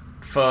reason that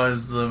pho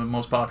is the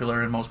most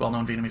popular and most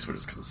well-known Vietnamese food,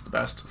 is because it's the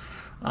best.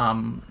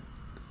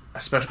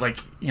 Especially,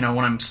 when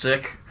I'm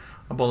sick,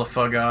 a bowl of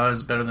pho ga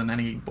is better than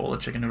any bowl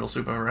of chicken noodle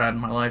soup I've ever had in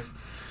my life.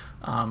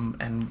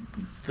 And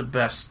the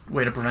best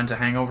way to prevent a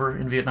hangover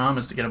in Vietnam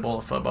is to get a bowl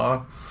of pho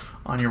ba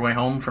on your way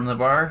home from the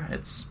bar.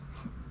 It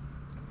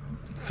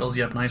fills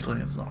you up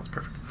nicely. It's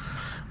perfect.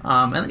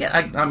 I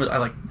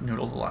like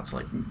noodles a lot,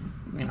 so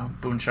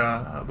bún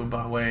cha, bún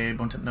ba huay,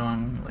 bún thịt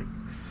nướng, like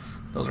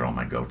those are all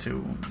my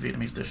go-to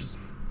Vietnamese dishes.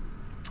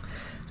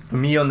 For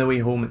me, on the way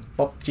home, it's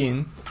bop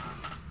jin.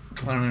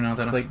 I don't even know what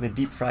that is. It's like the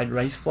deep fried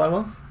rice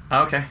flour.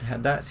 Oh, okay. You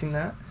had that? Seen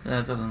that?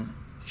 That doesn't.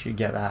 You should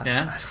get that.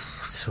 Yeah.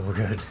 So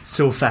good.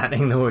 So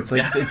fattening though. It's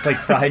like it's like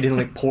fried in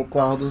like pork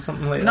lard or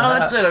something like that. No,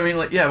 that's it. I mean,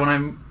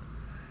 when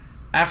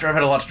after I've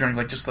had a lot to drink,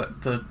 like just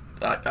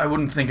I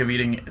wouldn't think of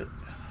eating it,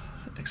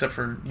 except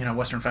for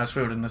Western fast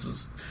food, and this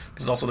is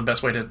also the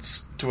best way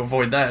to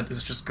avoid that,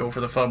 is just go for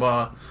the pho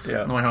ba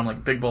on the way home,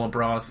 like big bowl of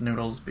broth,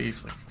 noodles,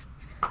 beef.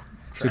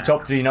 So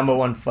top 3, number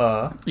 1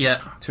 pho. Yeah.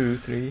 2,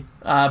 3.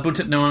 Bún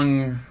thịt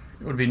nướng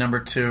would be number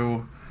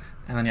 2,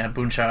 and then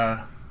bún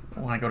cha.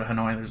 When I go to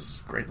Hanoi, there's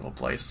this great little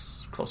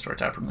place close to our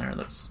taproom there.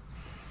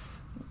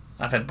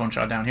 I've had bún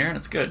cha down here, and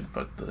it's good,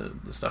 but the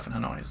stuff in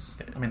Hanoi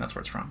that's where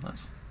it's from.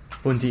 That's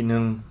Bún thịt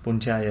nướng,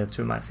 bún cha,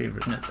 2 of my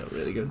favourites. They're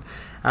really good.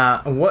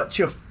 What's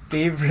your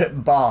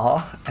favourite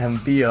bar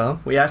and beer?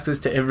 We ask this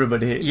to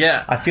everybody.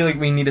 Yeah. I feel like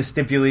we need a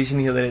stipulation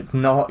here that it's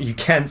not, you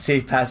can't say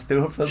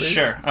Pasteur for this.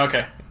 Sure,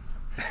 okay.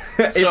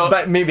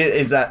 But maybe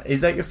is that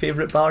your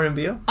favourite bar and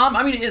beer?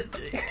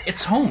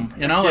 It's home,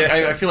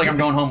 I feel like I'm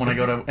going home when I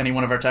go to any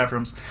one of our tap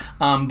rooms.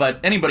 But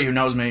anybody who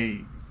knows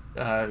me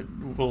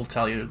will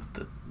tell you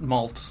that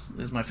Malt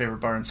is my favourite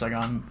bar in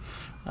Saigon.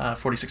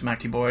 46 Mac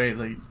T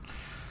Boy.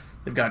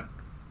 They've got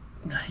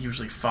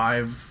usually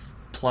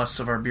 5+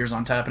 of our beers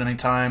on tap at any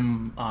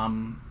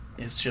time.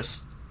 It's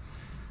just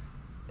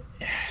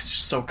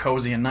so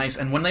cozy and nice.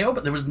 And when they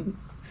opened, there was...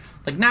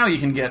 now you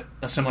can get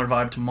a similar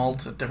vibe to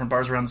Malt at different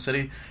bars around the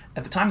city.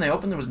 At the time they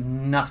opened, there was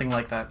nothing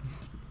like that.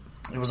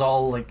 It was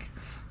all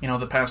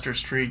the Pasteur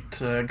Street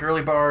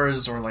girly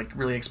bars, or like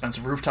really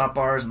expensive rooftop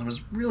bars, and there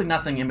was really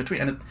nothing in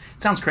between. And it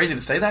sounds crazy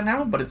to say that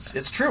now, but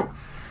it's true.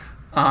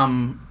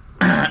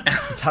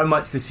 It's how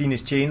much the scene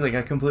has changed.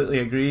 I completely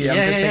agree.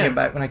 I'm just thinking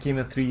back when I came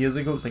here 3 years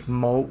ago. It's like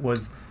Malt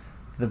was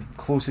the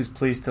closest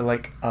place to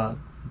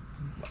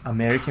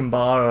American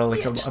bar or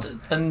like just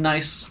a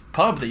nice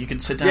pub that you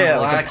could sit down and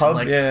relax.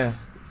 Like a pub, and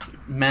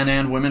men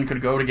and women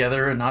could go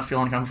together and not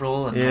feel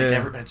uncomfortable. And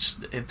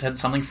it had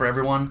something for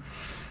everyone.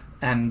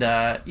 And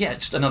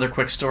just another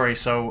quick story.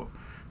 So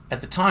at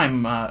the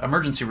time,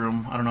 Emergency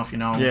Room, I don't know if you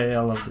know. Yeah,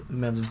 I love the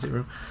Emergency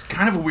Room.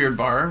 Kind of a weird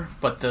bar,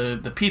 but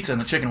the pizza and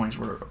the chicken wings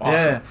were awesome.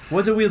 Yeah, it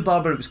was a weird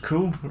bar, but it was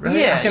cool, right?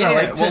 Yeah,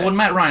 liked well, it. when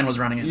Matt Ryan was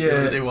running it,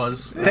 it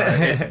was.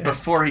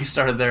 Before he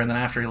started there and then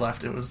after he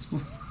left, it was...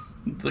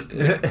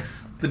 the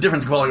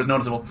difference in quality was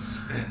noticeable.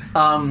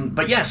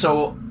 But yeah,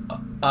 so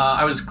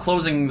I was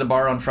closing the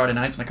bar on Friday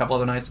nights and a couple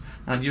other nights,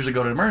 and I'd usually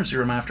go to the Emergency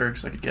Room after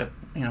because I could get,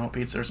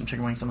 pizza or some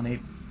chicken wings, something to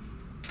eat.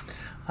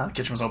 The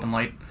kitchen was open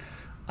late.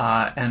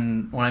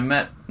 And when I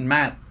met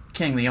Matt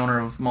King, the owner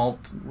of Malt,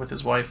 with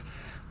his wife,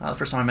 the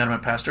first time I met him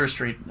at Pasteur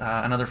Street,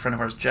 another friend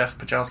of ours, Jeff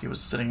Pachalski,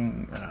 was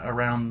sitting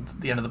around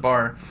the end of the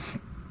bar.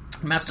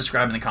 Matt's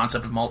describing the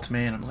concept of Malt to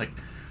me, and I'm like,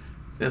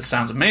 this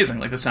sounds amazing.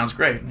 Like, this sounds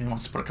great. And he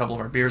wants to put a couple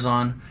of our beers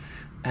on.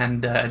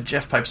 And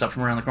Jeff pipes up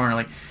from around the corner,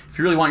 like, if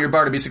you really want your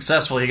bar to be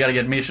successful, you got to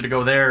get Misha to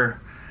go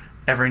there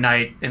every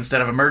night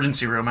instead of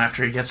Emergency Room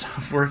after he gets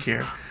off work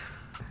here.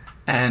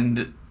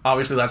 And...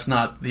 obviously, that's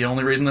not the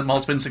only reason that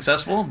Malt's been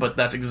successful, but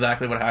that's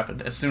exactly what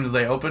happened. As soon as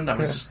they opened, I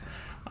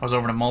was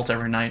over to Malt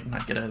every night, and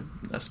I'd get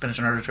a spinach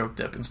and artichoke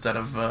dip instead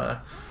of the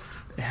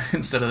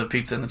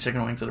pizza and the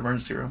chicken wings at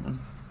Emergency Room.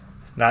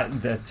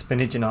 And the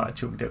spinach and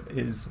artichoke dip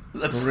is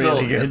that's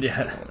really still good. It's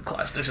still one of the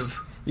class dishes.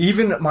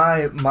 Even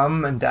my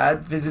mum and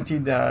dad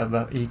visited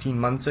about 18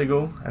 months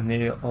ago, and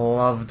they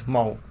loved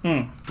Malt.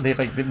 They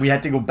we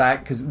had to go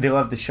back because they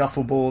loved the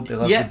shuffleboard, they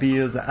loved the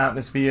beers, the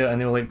atmosphere,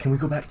 and they were like, "Can we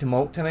go back to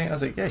Malt tonight?" I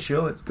was like, "Yeah,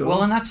 sure, let's go."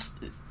 Well, and that's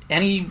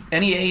any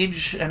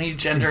age, any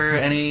gender,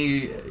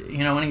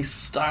 any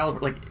style.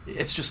 Like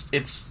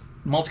it's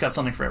Malt's got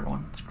something for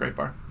everyone. It's a great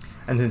bar.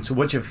 And then, so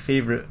what's your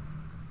favourite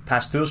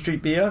Pasteur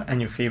Street beer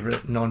and your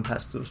favourite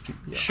non-Pasteur Street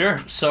beer? Sure.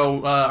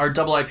 So our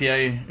double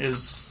IPA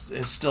is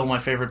still my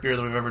favorite beer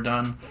that we've ever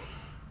done.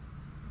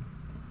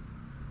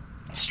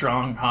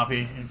 Strong,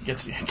 hoppy, it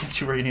gets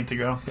you where you need to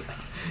go. You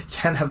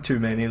can't have too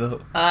many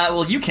though.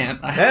 Well, you can't.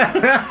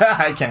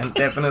 I can't,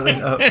 definitely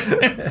not.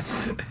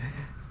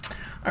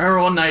 I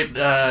remember one night,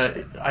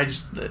 I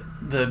just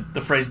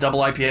the phrase double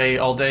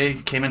IPA all day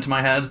came into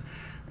my head,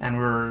 and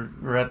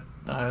we're at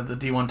the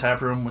D1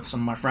 tap room with some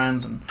of my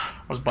friends, and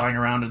I was buying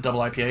around double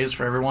IPAs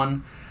for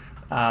everyone.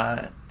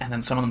 And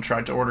then some of them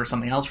tried to order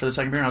something else for the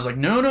second beer, and I was like,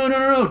 no,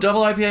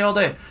 double IPA all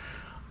day.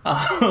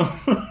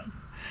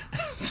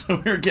 So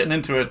we were getting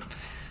into it,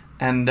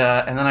 and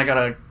then I got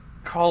a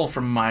call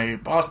from my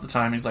boss at the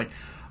time. He's like,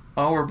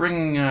 "Oh, we're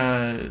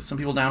bringing some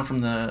people down from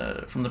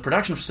the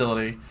production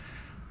facility.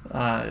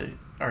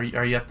 Are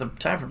you at the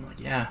tap room?" I'm like,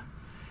 "Yeah."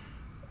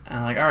 And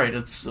I'm like, "All right,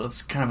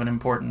 it's kind of an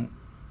important,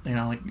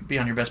 like, be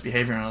on your best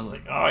behavior." And I was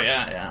like, "Oh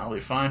yeah, I'll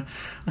be fine."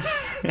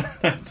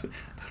 A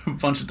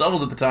bunch of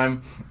doubles at the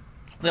time.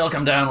 They all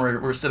come down.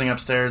 We're sitting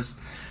upstairs,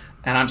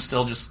 and I'm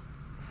still just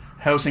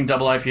housing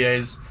double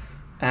IPAs.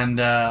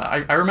 And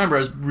I remember I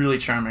was really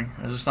charming.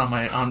 I was just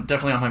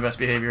definitely on my best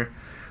behavior.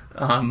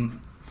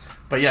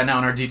 But yeah, now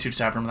in our D2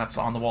 tap room, that's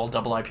on the wall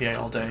double IPA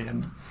all day.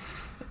 And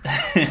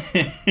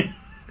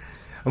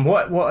and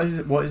what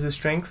is the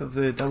strength of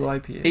the double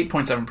IPA?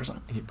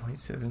 8.7%.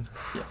 8.7.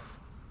 Yeah.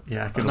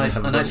 Yeah, I could a nice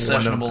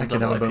sessionable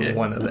double IPA.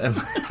 One of them.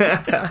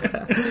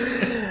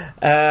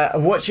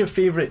 What's your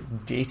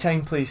favourite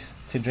daytime place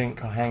to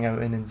drink or hang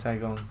out in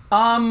Saigon?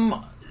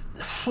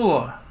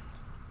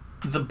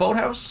 The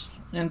Boathouse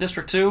in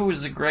District 2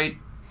 is a great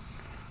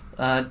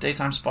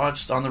daytime spot,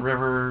 just on the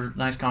river,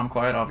 nice, calm,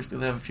 quiet. Obviously,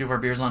 they have a few of our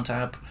beers on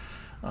tap.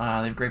 They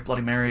have great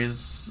Bloody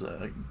Marys,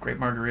 great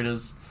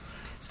margaritas.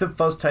 It's the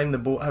first time the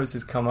Boathouse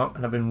has come up,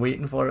 and I've been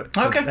waiting for it.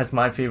 Okay, that's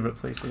my favourite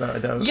place, without a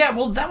doubt. Yeah,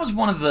 well, that was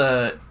one of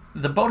the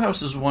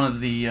Boathouse is one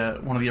of the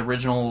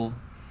original.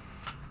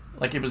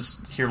 Like, it was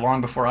here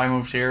long before I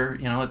moved here.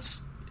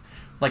 It's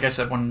like I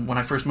said, when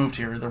I first moved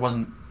here, there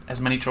wasn't as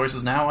many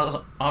choices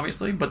now,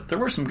 obviously, but there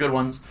were some good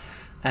ones.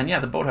 And yeah,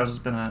 the Boathouse has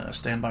been a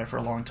standby for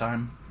a long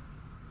time.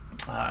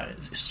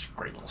 It's just a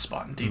great little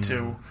spot in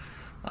D2.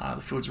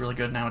 The food's really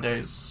good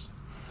nowadays.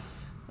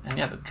 And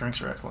yeah, the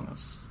drinks are excellent.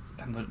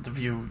 And the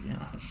view,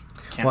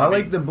 can't I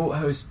like the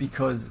Boathouse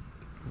because,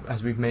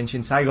 as we've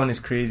mentioned, Saigon is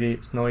crazy,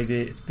 it's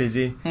noisy, it's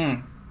busy.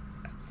 And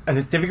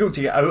it's difficult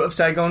to get out of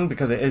Saigon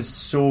because it is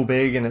so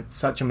big and it's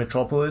such a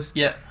metropolis.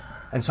 Yeah.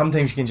 And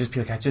sometimes you can just be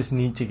like, I just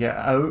need to get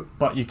out,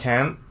 but you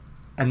can't.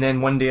 And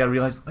then one day I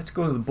realised, let's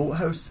go to the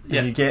Boathouse.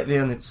 And you get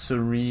there and it's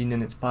serene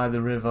and it's by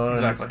the river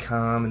and it's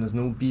calm and there's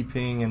no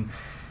beeping. And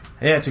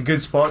yeah, it's a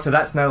good spot. So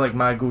that's now like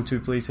my go-to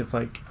place if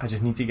like I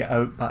just need to get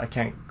out but I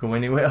can't go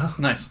anywhere.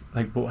 Nice.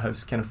 Like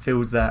Boathouse kind of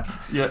fills that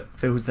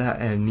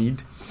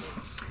need.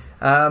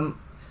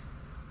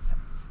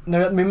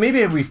 Now, I mean,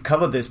 maybe we've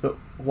covered this, but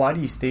why do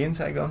you stay in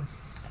Saigon?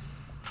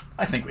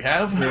 I think we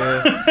have.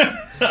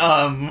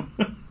 Yeah.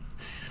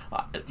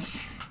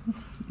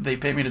 They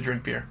pay me to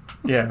drink beer.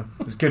 Yeah,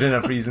 it's good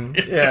enough reason.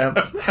 Yeah.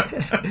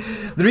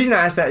 The reason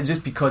I asked that is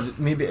just because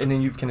maybe, and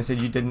then you've kind of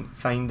said you didn't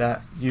find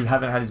that, you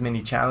haven't had as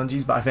many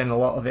challenges, but I find a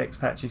lot of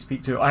expats you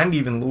speak to, and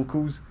even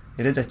locals,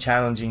 it is a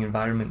challenging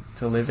environment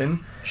to live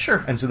in.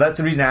 Sure. And so that's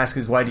the reason I ask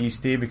is why do you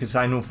stay? Because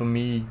I know for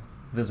me,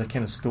 there's a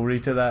kind of story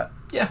to that.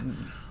 Yeah.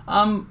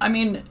 I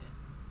mean,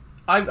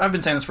 I've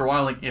been saying this for a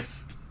while. Like,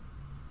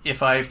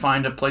 if I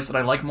find a place that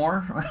I like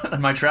more in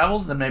my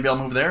travels, then maybe I'll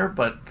move there.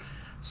 But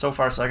so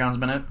far, Saigon's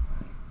been it.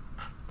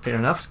 Fair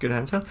enough. It's a good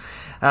answer.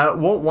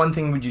 What one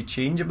thing would you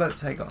change about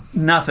Saigon?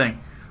 Nothing.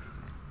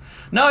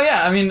 No,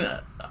 yeah. I mean,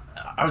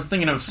 I was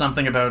thinking of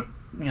something about,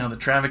 the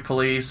traffic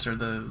police or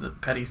the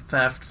petty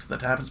theft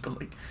that happens, but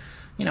like,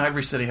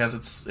 every city has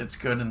its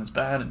good and its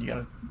bad, and you got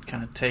to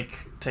kind of take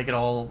it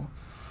all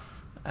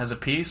as a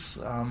piece.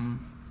 I mean,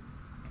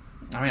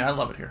 I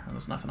love it here.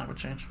 There's nothing I would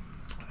change.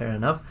 Fair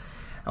enough.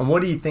 And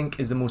what do you think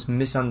is the most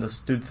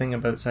misunderstood thing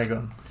about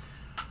Saigon?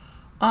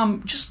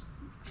 Just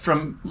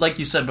from, like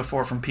you said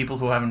before, from people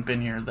who haven't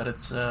been here, that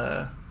it's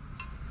that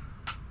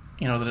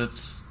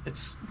it's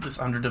this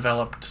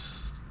underdeveloped,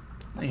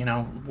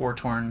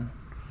 war-torn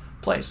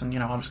place,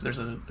 and obviously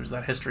there's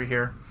that history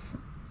here.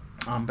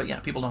 But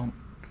yeah, people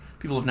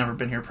who've never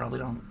been here probably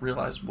don't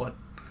realize what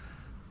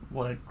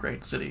a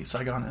great city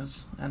Saigon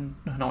is, and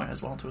Hanoi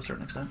as well to a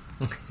certain extent.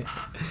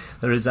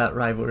 There is that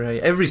rivalry.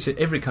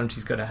 Every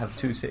country's got to have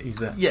two cities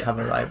that have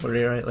a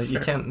rivalry, right? Like, sure. You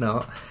can't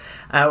not.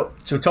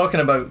 So talking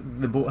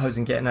about the boathouse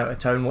and getting out of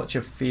town, what's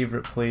your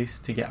favourite place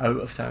to get out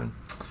of town?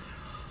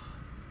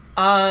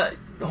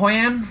 Hoi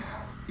An.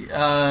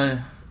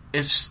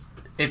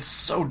 It's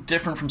so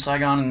different from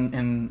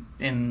Saigon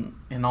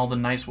in all the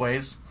nice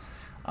ways.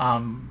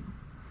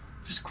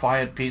 Just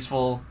quiet,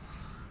 peaceful.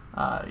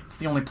 It's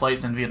the only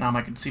place in Vietnam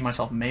I could see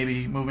myself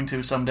maybe moving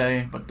to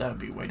someday, but that would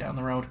be way down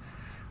the road.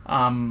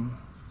 I've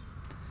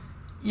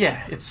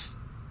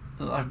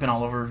been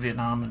all over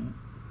Vietnam, and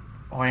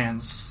Hoi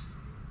An's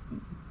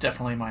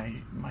definitely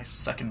my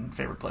second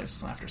favorite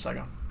place after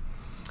Saigon.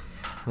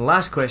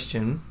 Last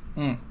question.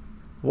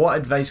 What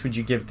advice would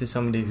you give to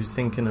somebody who's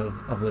thinking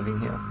of living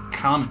here?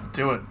 Come,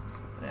 do it.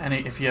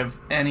 If you have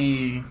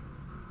any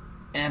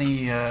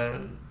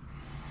idea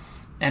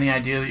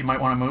that you might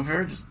want to move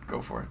here, just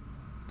go for it.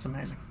 It's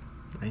amazing.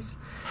 Nice.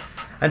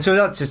 And so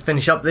let's just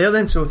finish up there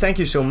then. So thank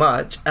you so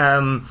much.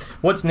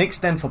 What's next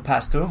then for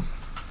Pasto?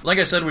 Like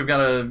I said, we've got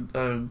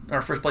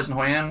our first place in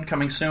Hoi An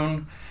coming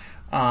soon.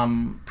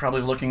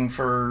 Probably looking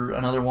for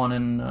another one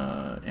in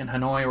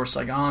Hanoi or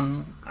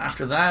Saigon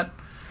after that.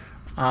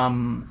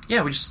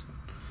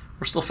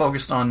 We're still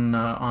focused on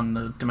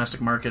the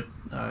domestic market.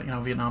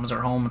 Vietnam is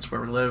our home. It's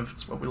where we live.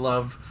 It's what we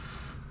love.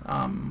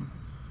 And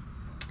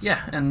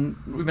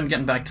we've been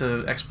getting back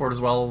to export as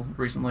well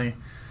recently.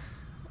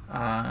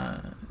 I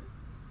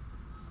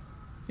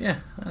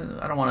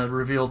don't want to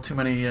reveal too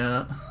many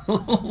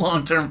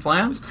long-term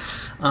plans,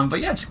 but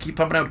yeah, just keep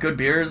pumping out good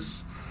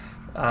beers.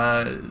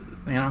 Get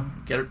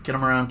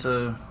them around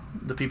to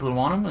the people who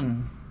want them,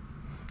 and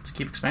just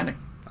keep expanding.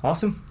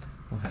 Awesome.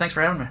 Well, thanks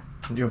for having me.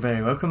 You're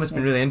very welcome. It's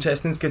been really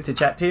interesting. It's good to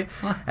chat to you.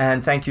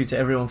 And thank you to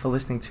everyone for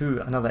listening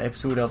to another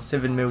episode of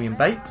 7 Million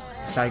Bikes,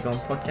 Saigon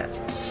Podcast.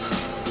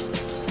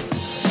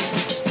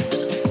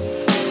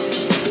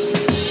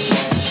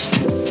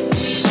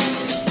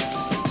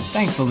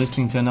 Thanks for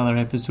listening to another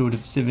episode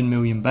of 7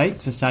 Million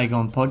Bikes, a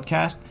Saigon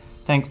podcast.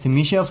 Thanks to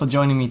Misha for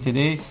joining me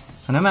today.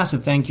 And a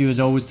massive thank you as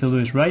always to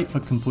Lewis Wright for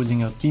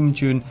composing our theme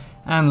tune,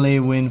 and Leigh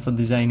Wynn for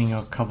designing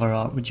our cover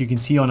art, which you can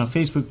see on our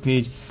Facebook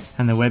page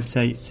and the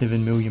website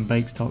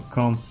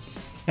 7millionbikes.com.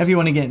 If you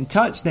want to get in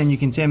touch, then you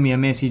can send me a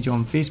message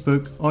on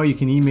Facebook, or you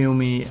can email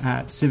me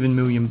at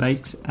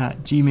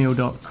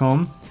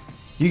 7millionbikes@gmail.com.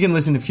 You can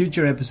listen to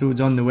future episodes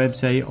on the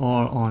website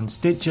or on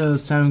Stitcher,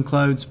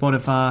 SoundCloud,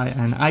 Spotify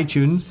and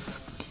iTunes.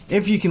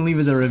 If you can leave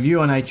us a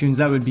review on iTunes,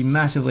 that would be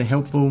massively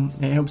helpful.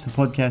 It helps the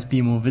podcast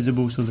be more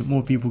visible so that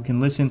more people can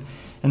listen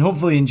and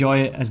hopefully enjoy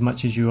it as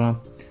much as you are.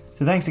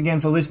 So thanks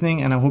again for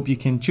listening, and I hope you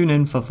can tune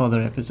in for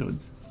further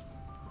episodes.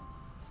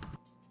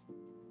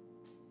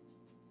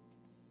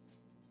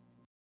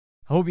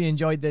 I hope you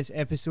enjoyed this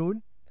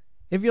episode.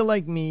 If you're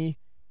like me,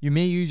 you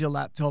may use your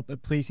laptop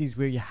at places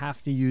where you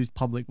have to use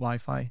public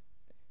Wi-Fi.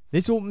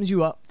 This opens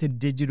you up to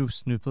digital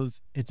snoopers.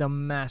 It's a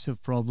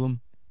massive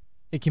problem.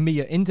 It can be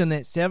your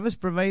internet service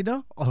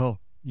provider, or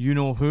you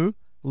know who,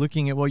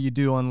 looking at what you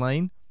do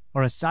online,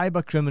 or a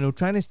cyber criminal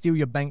trying to steal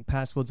your bank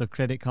passwords or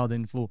credit card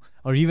info,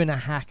 or even a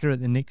hacker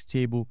at the next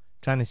table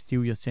trying to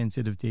steal your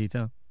sensitive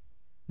data.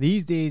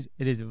 These days,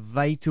 it is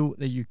vital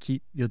that you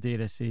keep your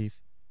data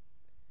safe.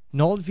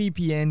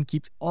 NordVPN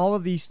keeps all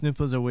of these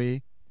snoopers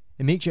away.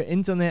 It makes your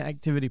internet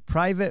activity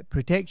private,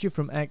 protects you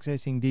from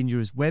accessing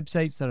dangerous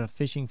websites that are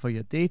phishing for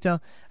your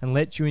data, and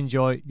lets you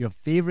enjoy your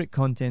favorite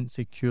content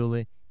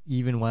securely,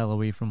 even while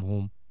away from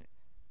home.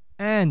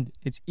 And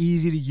it's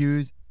easy to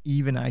use,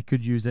 even I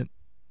could use it.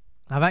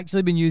 I've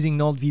actually been using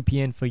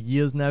NordVPN for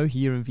years now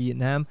here in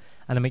Vietnam,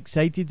 and I'm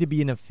excited to be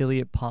an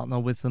affiliate partner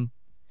with them.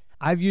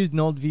 I've used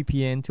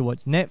NordVPN to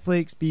watch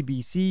Netflix,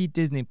 BBC,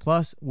 Disney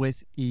Plus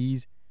with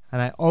ease,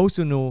 And I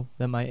also know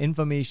that my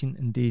information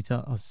and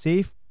data are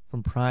safe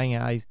from prying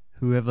eyes,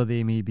 whoever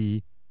they may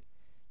be.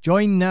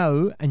 Join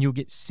now and you'll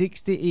get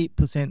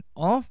 68%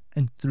 off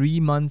and 3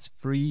 months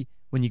free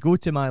when you go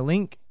to my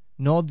link,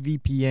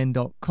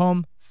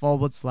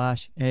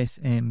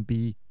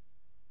 nordvpn.com/SMB.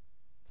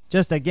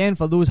 Just again,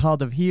 for those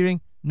hard of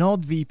hearing,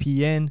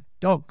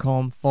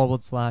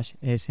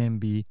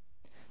 nordvpn.com/SMB.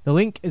 The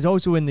link is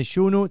also in the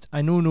show notes.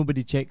 I know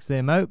nobody checks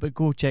them out, but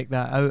go check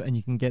that out and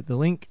you can get the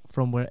link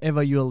from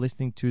wherever you are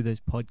listening to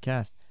this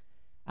podcast.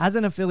 As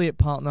an affiliate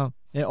partner,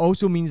 it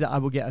also means that I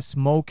will get a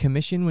small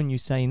commission when you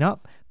sign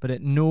up, but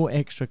at no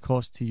extra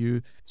cost to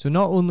you. So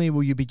not only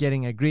will you be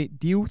getting a great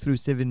deal through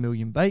 7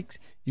 Million Bikes,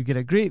 you get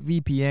a great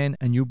VPN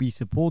and you'll be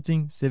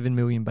supporting 7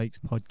 Million Bikes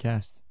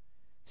podcast.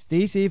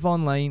 Stay safe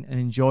online and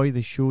enjoy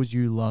the shows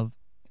you love.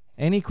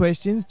 Any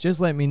questions, just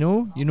let me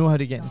know. You know how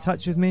to get in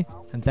touch with me.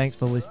 And thanks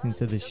for listening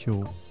to this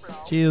show.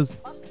 Cheers.